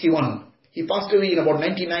 1961. He passed away in about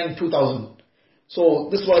 1999-2000. So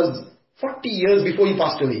this was 40 years before he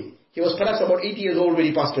passed away. He was perhaps about 80 years old when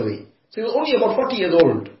he passed away. So he was only about 40 years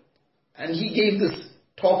old. And he gave this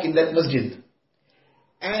talk in that masjid.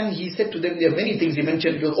 And he said to them, there are many things he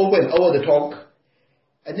mentioned. It was over an hour the talk.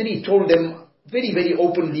 And then he told them very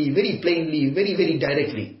openly, very plainly, very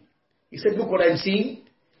directly. He said, look what I'm seeing.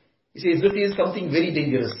 He says, this is something very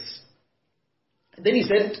dangerous. And then he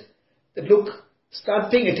said that, look, start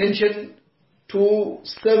paying attention to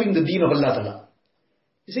serving the deen of Allah Ta'ala.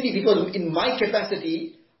 He said, if it was in my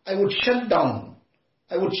capacity, I would shut down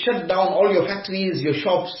all your factories, your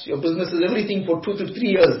shops, your businesses, everything for 2 to 3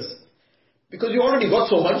 years. Because you already got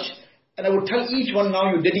so much. And I would tell each one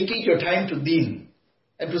now, you dedicate your time to deen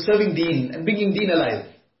and to serving deen and bringing deen alive.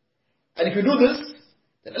 And if you do this,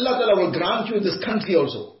 then Allah Ta'ala will grant you this country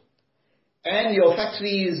also. And your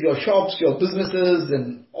factories, your shops, your businesses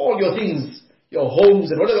and all your things, your homes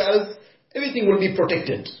and whatever else, everything will be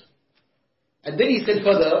protected. And then he said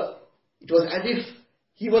further, it was as if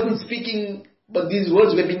he wasn't speaking, but these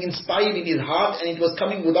words were being inspired in his heart, and it was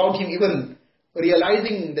coming without him even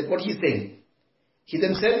realizing that what he's saying. He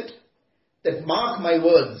then said that mark my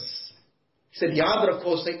words. He said, Yaad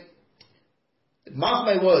rakho se, mark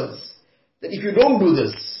my words, that if you don't do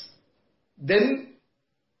this, then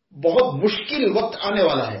बहुत मुश्किल वक्त आने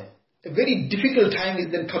वाला hai. A very difficult time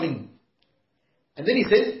is then coming. And then he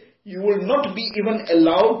said, you will not be even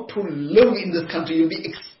allowed to live in this country. You'll be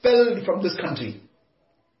expelled from this country.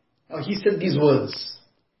 Now he said these words.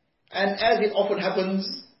 And as it often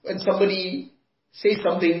happens, when somebody says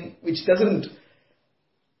something which doesn't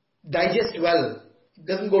digest well, it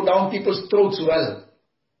doesn't go down people's throats well,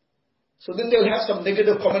 so then they'll have some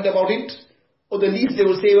negative comment about it, or the least they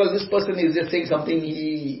will say, well, this person is just saying something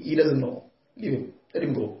he doesn't know. Leave him, let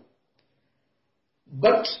him go.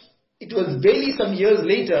 But it was barely some years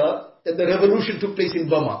later that the revolution took place in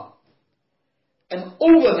Burma. And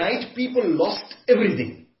overnight, people lost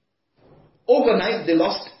everything. Overnight, they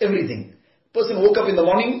lost everything. Person woke up in the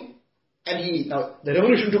morning, and now the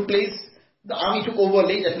revolution took place, the army took over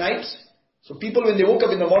late at night. So people, when they woke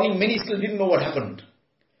up in the morning, many still didn't know what happened.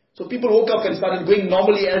 So people woke up and started going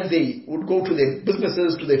normally as they would go to their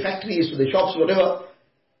businesses, to their factories, to their shops, whatever.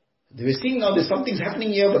 They were seeing now there's something's happening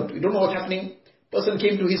here, but we don't know what's happening. Person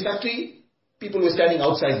came to his factory, people were standing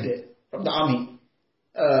outside there from the army.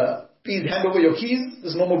 Please hand over your keys,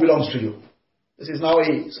 this no more belongs to you. This is now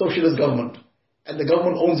a socialist government, and the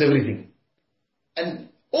government owns everything. And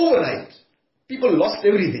overnight, people lost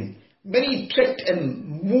everything. Many trekked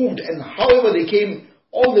and moved, and however they came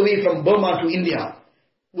all the way from Burma to India,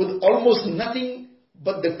 with almost nothing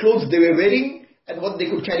but the clothes they were wearing and what they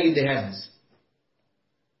could carry in their hands.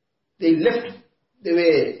 They left, they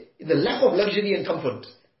were in the lap of luxury and comfort.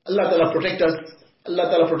 Allah Ta'ala protect us. Allah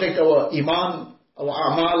Ta'ala protect our iman,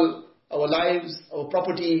 our amal, our lives, our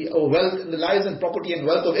property, our wealth, and the lives and property and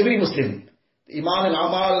wealth of every Muslim. The iman and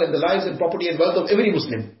amal and the lives and property and wealth of every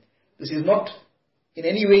Muslim. This is not in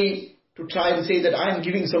any way to try and say that I am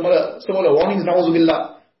giving some other warnings,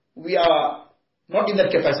 na'uzubillah. We are not in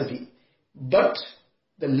that capacity. But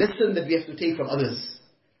the lesson that we have to take from others.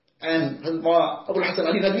 And Abul Hasan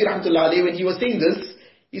Ali Nadwi rahmatullah alayhi, when he was saying this,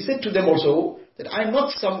 he said to them also that I am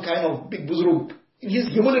not some kind of big buzrug. In his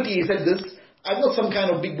humility he said this, I am not some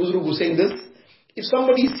kind of big buzrug who's saying this. If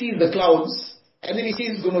somebody sees the clouds and then he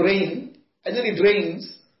says it's going to rain and then it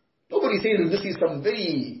rains, nobody says that this is some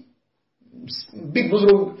very big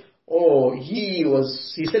buzrug or he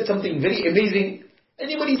said something very amazing.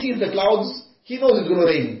 Anybody sees the clouds, he knows it's going to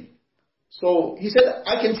rain. So he said,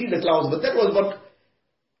 I can see the clouds, but that was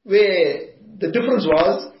where the difference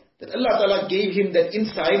was, that Allah Ta'ala gave him that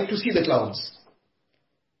insight to see the clouds,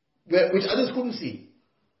 which others couldn't see.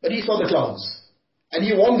 But he saw the clouds, and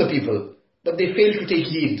he warned the people, but they failed to take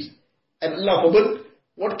heed. And Allah forbid,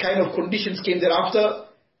 what kind of conditions came thereafter?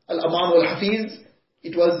 Al-Aman wal-Hafiz,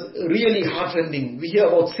 it was really heartrending. We hear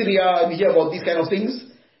about Syria, we hear about these kind of things.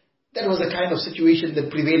 That was the kind of situation that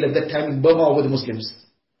prevailed at that time in Burma over the Muslims.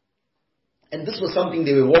 And this was something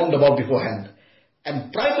they were warned about beforehand.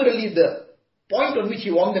 And primarily the point on which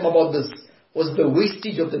he warned them about this was the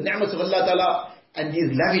wastage of the ni'mat of Allah Ta'ala and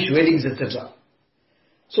these lavish weddings, etc.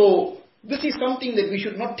 So this is something that we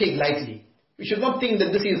should not take lightly. We should not think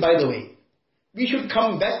that this is by the way. We should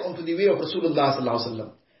come back onto the way of Rasulullah Sallallahu Alaihi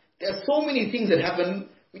Wasallam. There are so many things that happen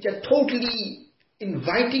which are totally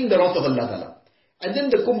inviting the wrath of Allah Ta'ala. And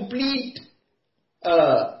then the complete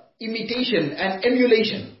imitation and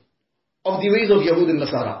emulation of the ways of Yahud and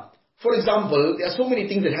Nasara. For example, there are so many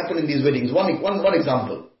things that happen in these weddings. One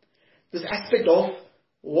example, this aspect of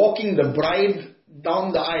walking the bride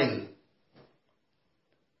down the aisle.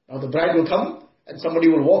 Now the bride will come and somebody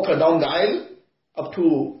will walk her down the aisle up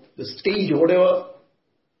to the stage or whatever.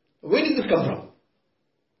 Where did this come from?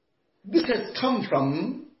 This has come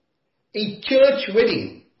from a church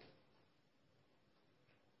wedding.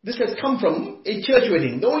 This has come from a church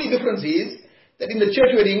wedding. The only difference is that in the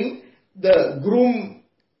church wedding, the groom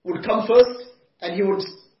would come first and he would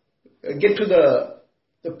get to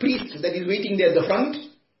the priest that is waiting there at the front,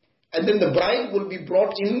 and then the bride will be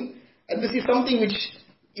brought in. And this is something which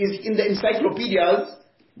is in the encyclopedias,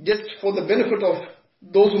 just for the benefit of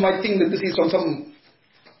those who might think that this is from some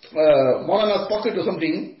Maulana's pocket or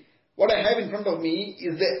something. What I have in front of me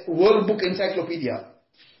is the World Book Encyclopedia,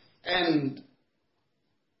 and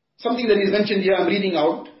something that is mentioned here, I'm reading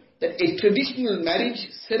out, that a traditional marriage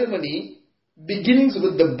ceremony begins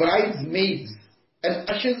with the bridesmaids and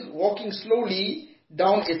ushers walking slowly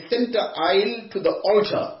down a center aisle to the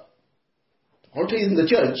altar. The altar is in the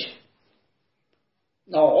church.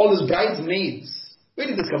 Now all these bridesmaids, where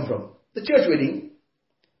did this come from? the church wedding,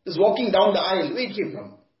 this walking down the aisle, where it came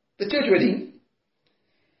from? The church wedding.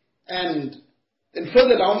 And then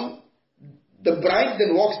further down, the bride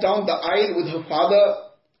then walks down the aisle with her father,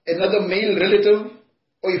 another male relative,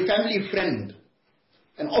 or a family friend.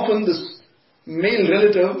 And often this male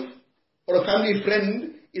relative or a family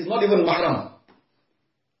friend is not even mahram.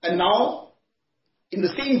 And now, in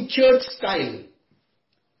the same church style,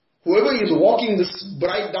 whoever is walking this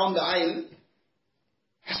bride down the aisle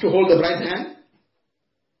has to hold the bride's hand.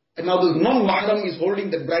 And now this non-mahram is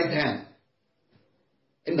holding the bride's hand.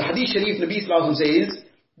 In the Hadith Sharif, Nabi Sallallahu Alaihi Wasallam says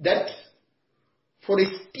that for a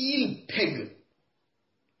steel peg,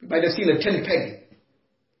 you might have seen a tent peg,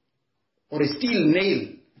 or a steel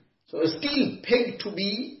nail. So a steel peg to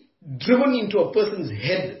be driven into a person's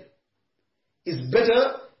head is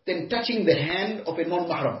better than touching the hand of a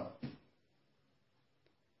non-mahram.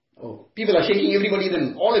 Oh, people are shaking everybody,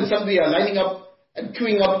 then all in some way are lining up and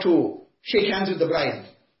queuing up to shake hands with the bride.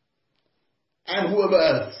 And whoever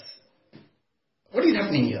else. What is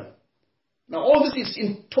happening here? Now all this is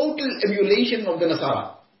in total emulation of the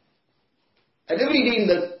Nasara. And every day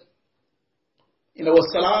in our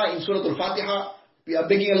Salah, in Surah Al-Fatiha, we are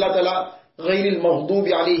begging Allah Ta'ala, غَيْرِ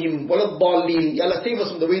الْمَغْضُوبِ عَلَيْهِمْ وَلَا الضَّالِّينَ. Ya Allah, save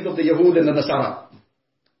us from the ways of the Yahud and the Nasara.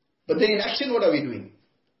 But then in action, what are we doing?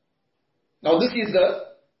 Now this is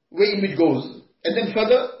the way in which goes. And then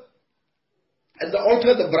further, at the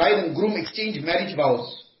altar, the bride and groom exchange marriage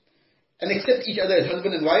vows and accept each other as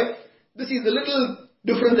husband and wife. This is the little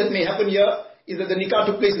difference that may happen here, is that the nikah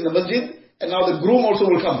took place in the masjid, and now the groom also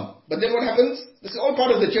will come. But then what happens? This is all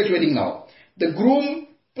part of the church wedding now. The groom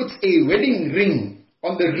puts a wedding ring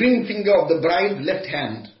on the ring finger of the bride's left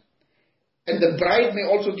hand. And the bride may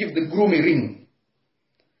also give the groom a ring.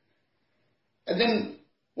 And then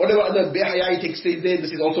whatever other behayai takes place there,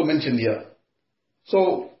 this is also mentioned here.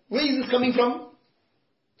 So where is this coming from?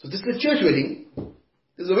 So this is a church wedding.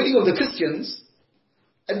 This is the wedding of the Christians.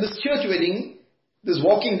 And this church wedding, this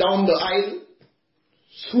walking down the aisle,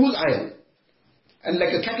 whose aisle? And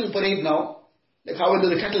like a cattle parade now, like how it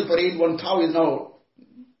is a cattle parade, one cow is now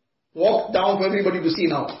walked down for everybody to see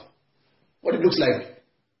now what it looks like.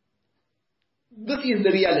 This is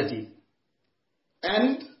the reality.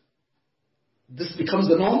 And this becomes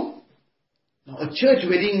the norm. Now a church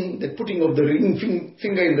wedding, the putting of the ring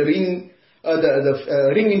finger in the ring,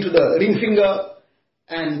 ring into the ring finger,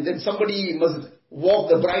 and then somebody must walk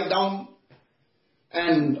the bride down,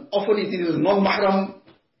 and often it is non-mahram.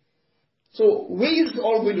 So where is it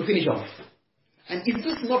all going to finish off? And is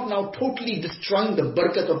this not now totally destroying the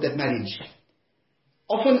barakat of that marriage?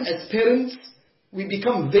 Often as parents, we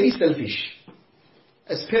become very selfish.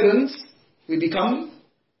 As parents, we become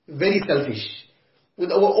very selfish.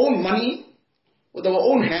 With our own money, with our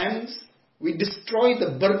own hands, we destroy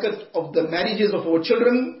the barakat of the marriages of our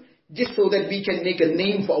children just so that we can make a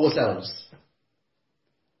name for ourselves.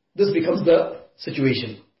 This becomes the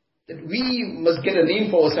situation. That we must get a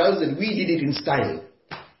name for ourselves and we did it in style.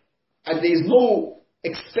 And there is no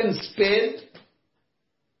expense spared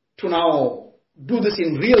to now do this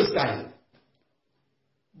in real style.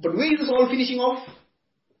 But where is this all finishing off?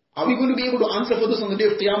 Are we going to be able to answer for this on the day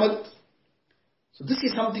of Qiyamah? So this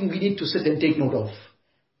is something we need to sit and take note of.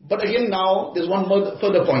 But again now, there's one more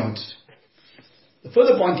further point. The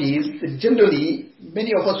further point is that generally,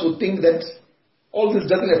 many of us would think that all this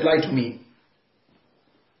doesn't apply to me.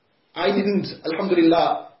 I didn't,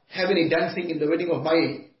 alhamdulillah, have any dancing in the wedding of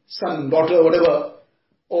my son, daughter, whatever.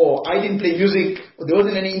 Or I didn't play music. Or there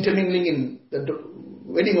wasn't any intermingling in the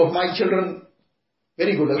wedding of my children.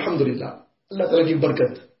 Very good, alhamdulillah. Allah Ta'ala give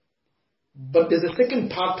barakat. But there's a second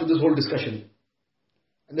part to this whole discussion.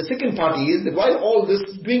 And the second part is that while all this,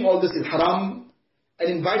 doing all this is haram and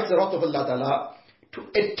invites the wrath of Allah Ta'ala, to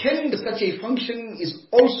attend such a function is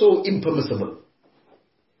also impermissible.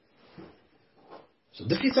 So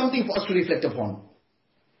this is something for us to reflect upon.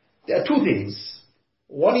 There are two things.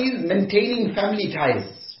 One is maintaining family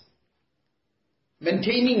ties,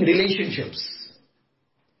 maintaining relationships.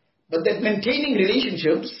 But that maintaining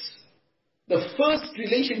relationships, the first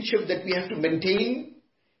relationship that we have to maintain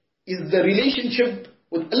is the relationship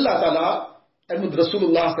with Allah Ta'ala and with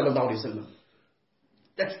Rasulullah Sallallahu Alaihi Wasallam.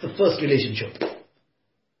 That's the first relationship.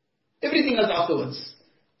 Everything else afterwards.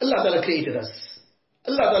 Allah Ta'ala created us.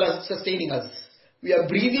 Allah Ta'ala is sustaining us. We are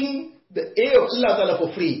breathing the air of Allah Ta'ala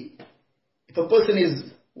for free. If a person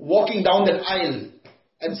is walking down that aisle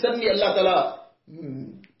and suddenly Allah Ta'ala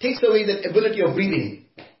takes away that ability of breathing,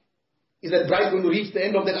 is that bride going to reach the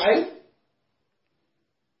end of that aisle?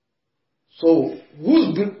 So,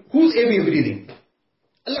 whose air we are breathing?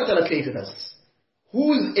 Allah Ta'ala created us.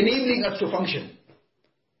 Who is enabling us to function?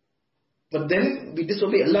 but then we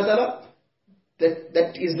disobey Allah Ta'ala,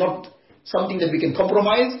 that is not something that we can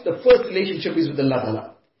compromise. The first relationship is with Allah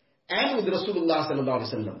Ta'ala and with Rasulullah Sallallahu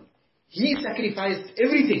Alaihi Wasallam. He sacrificed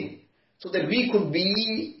everything so that we could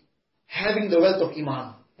be having the wealth of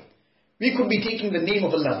Iman. We could be taking the name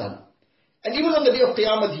of Allah Ta'ala. And even on the day of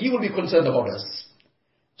Qiyamah, He will be concerned about us.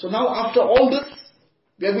 So now after all this,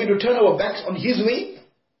 we are going to turn our backs on His way.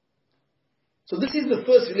 So this is the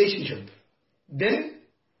first relationship. Then,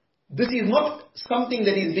 this is not something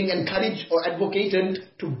that is being encouraged or advocated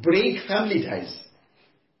to break family ties.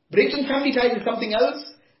 Breaking family ties is something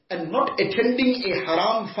else, and not attending a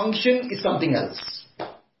haram function is something else.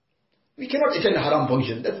 We cannot attend a haram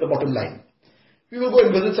function, that's the bottom line. We will go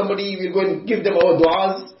and visit somebody, we will go and give them our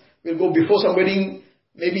du'as, we will go before some wedding,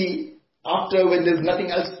 maybe after when there is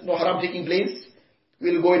nothing else, no haram taking place.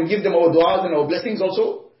 We will go and give them our du'as and our blessings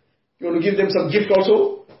also. You want to give them some gift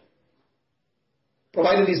also,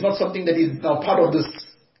 provided it's not something that is now part of this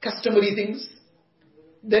customary things,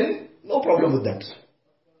 then no problem with that.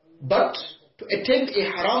 But to attend a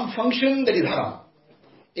haram function, that is haram.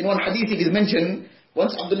 In one hadith it is mentioned,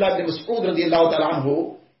 once Abdullah ibn Mas'ud radiallahu ta'ala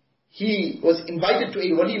anhu, he was invited to a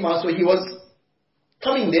walima, so he was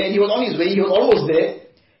coming there, he was on his way, he was almost there,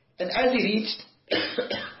 and as he reached,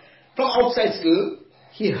 from outside still,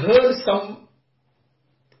 he heard some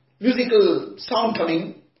musical sound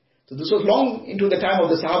coming. So this was long into the time of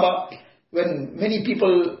the Sahaba, when many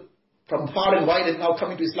people from far and wide had now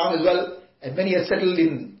come into Islam as well, and many had settled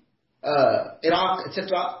in Iraq,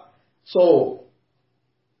 etc. So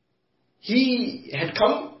he had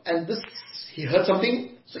come, and he heard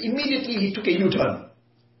something, so immediately he took a U-turn.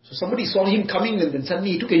 So somebody saw him coming, and then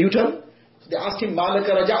suddenly he took a U-turn. So they asked him, "Ma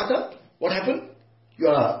laka raja'ta?" What happened? You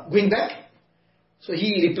are going back? So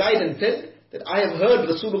he replied and said that I have heard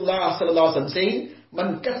Rasulullah sallallahu alaihi wasallam saying,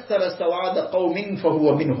 "Man kathara sawada qawmin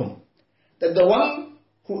fahuwa minhum." That the one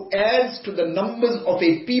who adds to the numbers of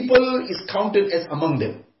a people is counted as among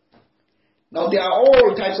them. Now there are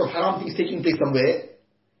all types of haram things taking place somewhere,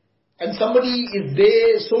 and somebody is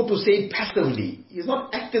there, so to say, passively. He is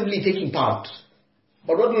not actively taking part.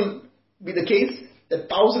 But what will be the case? That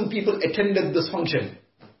 1,000 people attended this function.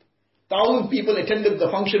 1,000 people attended the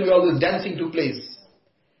function where all this dancing took place,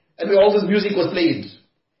 and where all this music was played,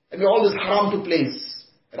 and where all this haram took place,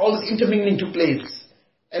 and all this intermingling took place,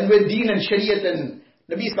 and where deen and shariat and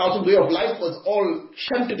Nabi Sallallahu way of life was all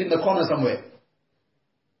shunted in the corner somewhere.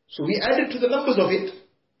 So we added to the numbers of it,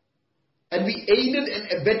 and we aided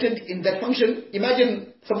and abetted in that function.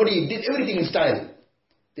 Imagine somebody did everything in style.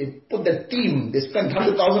 They put the theme, they spent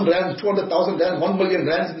 100,000 rands, 200,000 rands, 1 million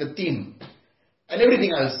rands in the theme, and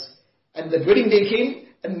everything else. And the wedding day came,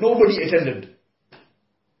 and nobody attended.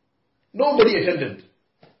 Nobody attended.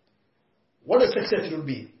 What a success it would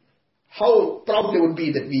be. How proud they would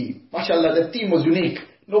be that mashallah, the theme was unique.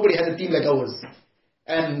 Nobody had a theme like ours.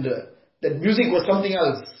 And that music was something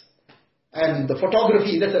else. And the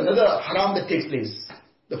photography, that's another haram that takes place.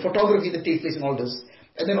 The photography that takes place in all this.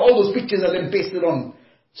 And then all those pictures are then pasted on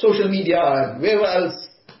social media and wherever else.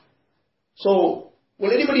 So,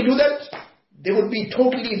 will anybody do that? They would be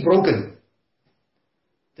totally broken.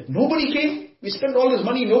 That nobody came, we spent all this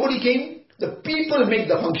money, nobody came, the people make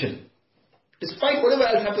the function. Despite whatever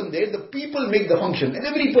else happened there, the people make the function, and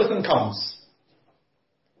every person counts.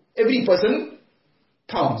 Every person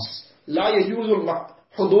counts. La yajuzul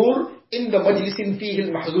hudur in the majlisin fihi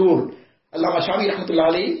al-mahzur. Allama Shami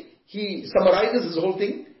rahmatullah alayhi, he summarizes this whole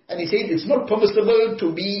thing, and he says it's not permissible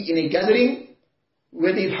to be in a gathering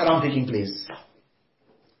where there is haram taking place.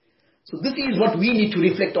 So this is what we need to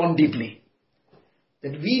reflect on deeply.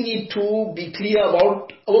 That we need to be clear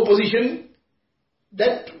about our position,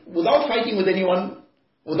 that without fighting with anyone,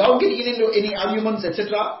 without getting into any arguments,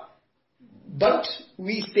 etc., but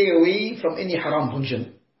we stay away from any haram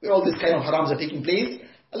function. Where all this kind of harams are taking place,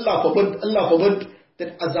 Allah forbid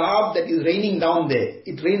that azab that is raining down there,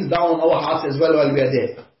 it rains down on our hearts as well while we are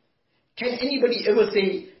there. Can anybody ever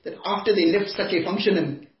say that after they left such a function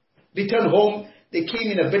and returned home, they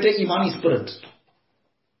came in a better imani spirit?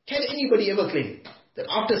 Can anybody ever claim that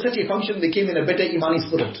after such a function they came in a better imani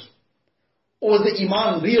spirit? Or was the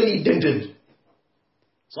iman really dented?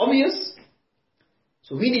 It's obvious.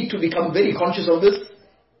 So we need to become very conscious of this.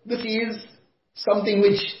 This is something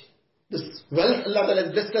which, this wealth Allah Ta'ala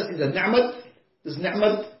has blessed us is a ni'mat. This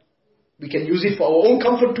ni'mat, we can use it for our own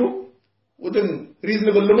comfort too, within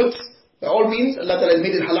reasonable limits. By all means, Allah Ta'ala has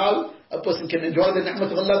made it halal. A person can enjoy the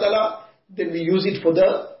ni'mat of Allah Ta'ala. Then we use it for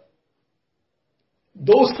those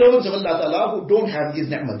servants of Allah Ta'ala who don't have these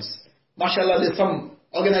ni'mats. MashaAllah, there's some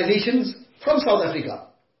organizations from South Africa.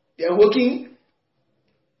 They are working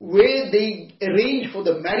where they arrange for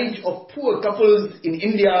the marriage of poor couples in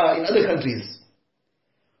India, in other countries,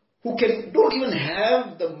 who don't even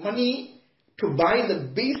have the money to buy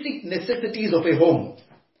the basic necessities of a home.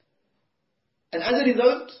 And as a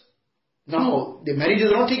result, now the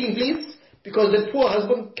marriages are not taking place because the poor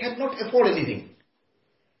husband cannot afford anything.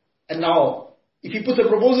 And now, if he puts a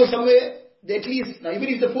proposal somewhere, they at least, now even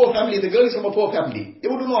if the poor family, the girl is from a poor family, they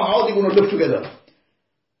wouldn't know how they're going to live together.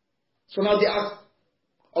 So now there are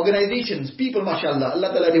organizations, people, mashallah,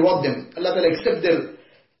 Allah Ta'ala reward them, Allah Ta'ala accept their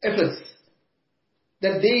efforts,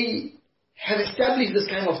 that they have established this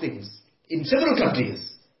kind of things in several countries.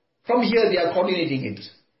 From here they are coordinating it.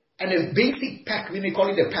 And a basic pack, we may call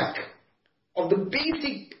it a pack, of the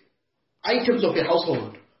basic items of a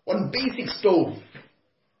household, one basic stove,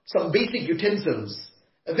 some basic utensils,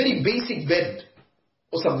 a very basic bed,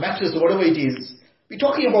 or some mattress, or whatever it is. We're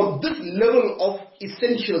talking about this level of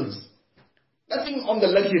essentials, nothing on the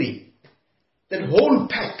luxury. That whole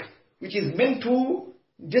pack, which is meant to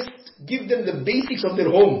just give them the basics of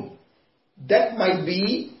their home, that might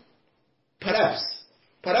be perhaps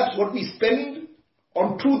what we spend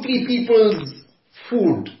on 2-3 people's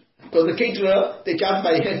food, because the caterer, they charge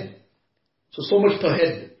by head, so much per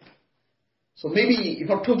head. So maybe, if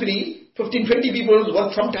not 2-3, 15-20 people,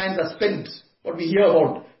 what sometimes are spent, what we hear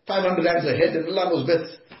about, 500 rands a head, and Allah knows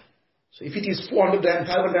best. So if it is 400 rand,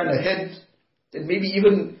 500 rand a head, then maybe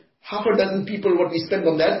even half a dozen people, what we spend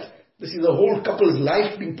on that, this is a whole couple's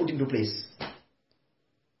life being put into place.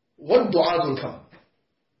 What du'as will come?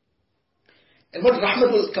 And what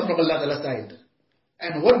rahmat will come from Allah Ta'ala's side?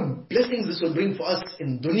 And what blessings this will bring for us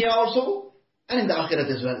in dunya also, and in the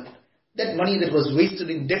akhirat as well. That money that was wasted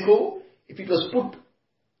in deco, if it was put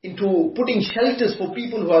into putting shelters for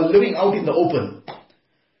people who are living out in the open,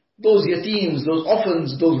 those yateems, those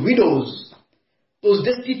orphans, those widows, those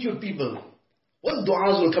destitute people, what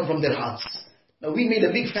du'as will come from their hearts? Now we made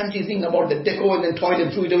a big fancy thing about the deco and then toyed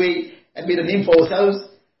and threw it away and made a name for ourselves,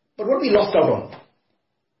 but what we lost out on.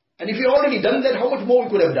 And if we had already done that, how much more we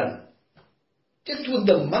could have done? Just with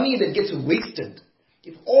the money that gets wasted,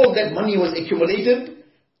 if all that money was accumulated,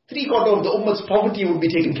 3/4 of the ummah's poverty would be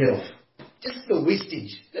taken care of. Just the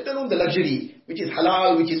wastage, let alone the luxury, which is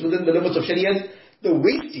halal, which is within the limits of Shariah, the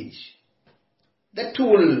wastage, that too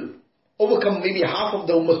will overcome maybe half of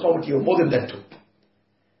the ummah's poverty, or more than that too.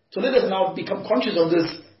 So let us now become conscious of this,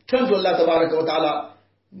 turn to Allah Tabaraka wa Ta'ala,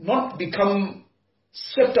 not become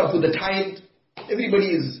swept up with the tide. Everybody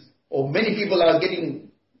is, or many people are going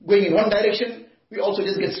in one direction, we also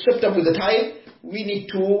just get swept up with the tide. We need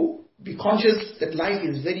to be conscious that life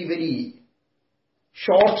is very, very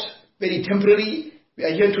short, very temporary. We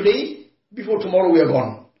are here today, before tomorrow we are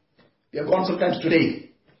gone. We are gone sometimes today.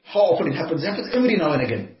 How often it happens? It happens every now and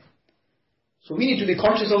again. So we need to be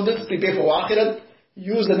conscious of this, prepare for akhirat,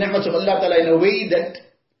 use the ni'mats of Allah Ta'ala in a way that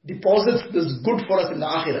deposits this good for us in the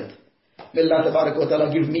akhirat. May Allah Tabaraka wa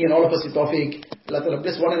Ta'ala give me and all of us the tawfiq. Allah Ta'ala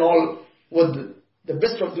bless one and all with the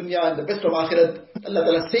best of dunya and the best of akhirat. Allah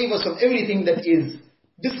Ta'ala save us from everything that is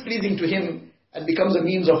displeasing to Him and becomes a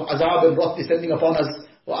means of azab and wrath descending upon us.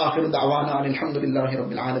 Wa akhiru da'wana alhamdulillahi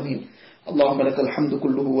rabbil alameen. Allahumma lakal hamdu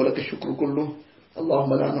kulluhu wa lakal shukru kulluhu.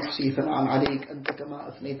 Allahumma la nuhsi thana'an alayk anta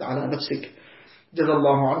kama athnayta ala nafsik. جزا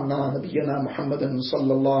الله عنا نبينا محمدا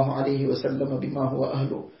صلى الله عليه وسلم بما هو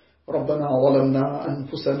أهله. ربنا ظلمنا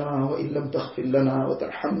أنفسنا وإن لم تغفر لنا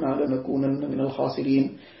وترحمنا لنكونن من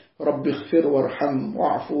الخاسرين. رب اغفر وارحم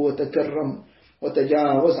واعف وتكرم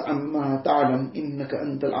وتجاوز عما تعلم إنك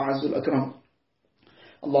أنت الأعز الأكرم.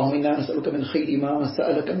 اللهم إنا نسألك من خير ما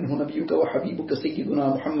سألك منه نبيك وحبيبك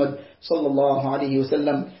سيدنا محمد صلى الله عليه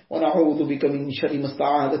وسلم، ونعوذ بك من شر ما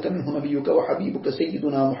استعاذك منه نبيك وحبيبك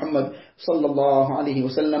سيدنا محمد صلى الله عليه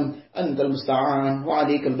وسلم. أنت المستعان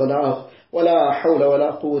وعليك البلاغ، ولا حول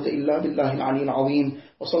ولا قوة إلا بالله العلي العظيم.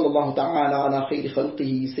 وصلى الله تعالى على خير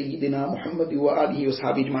خلقه سيدنا محمد وآله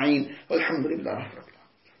وصحبه أجمعين، والحمد لله رب العالمين.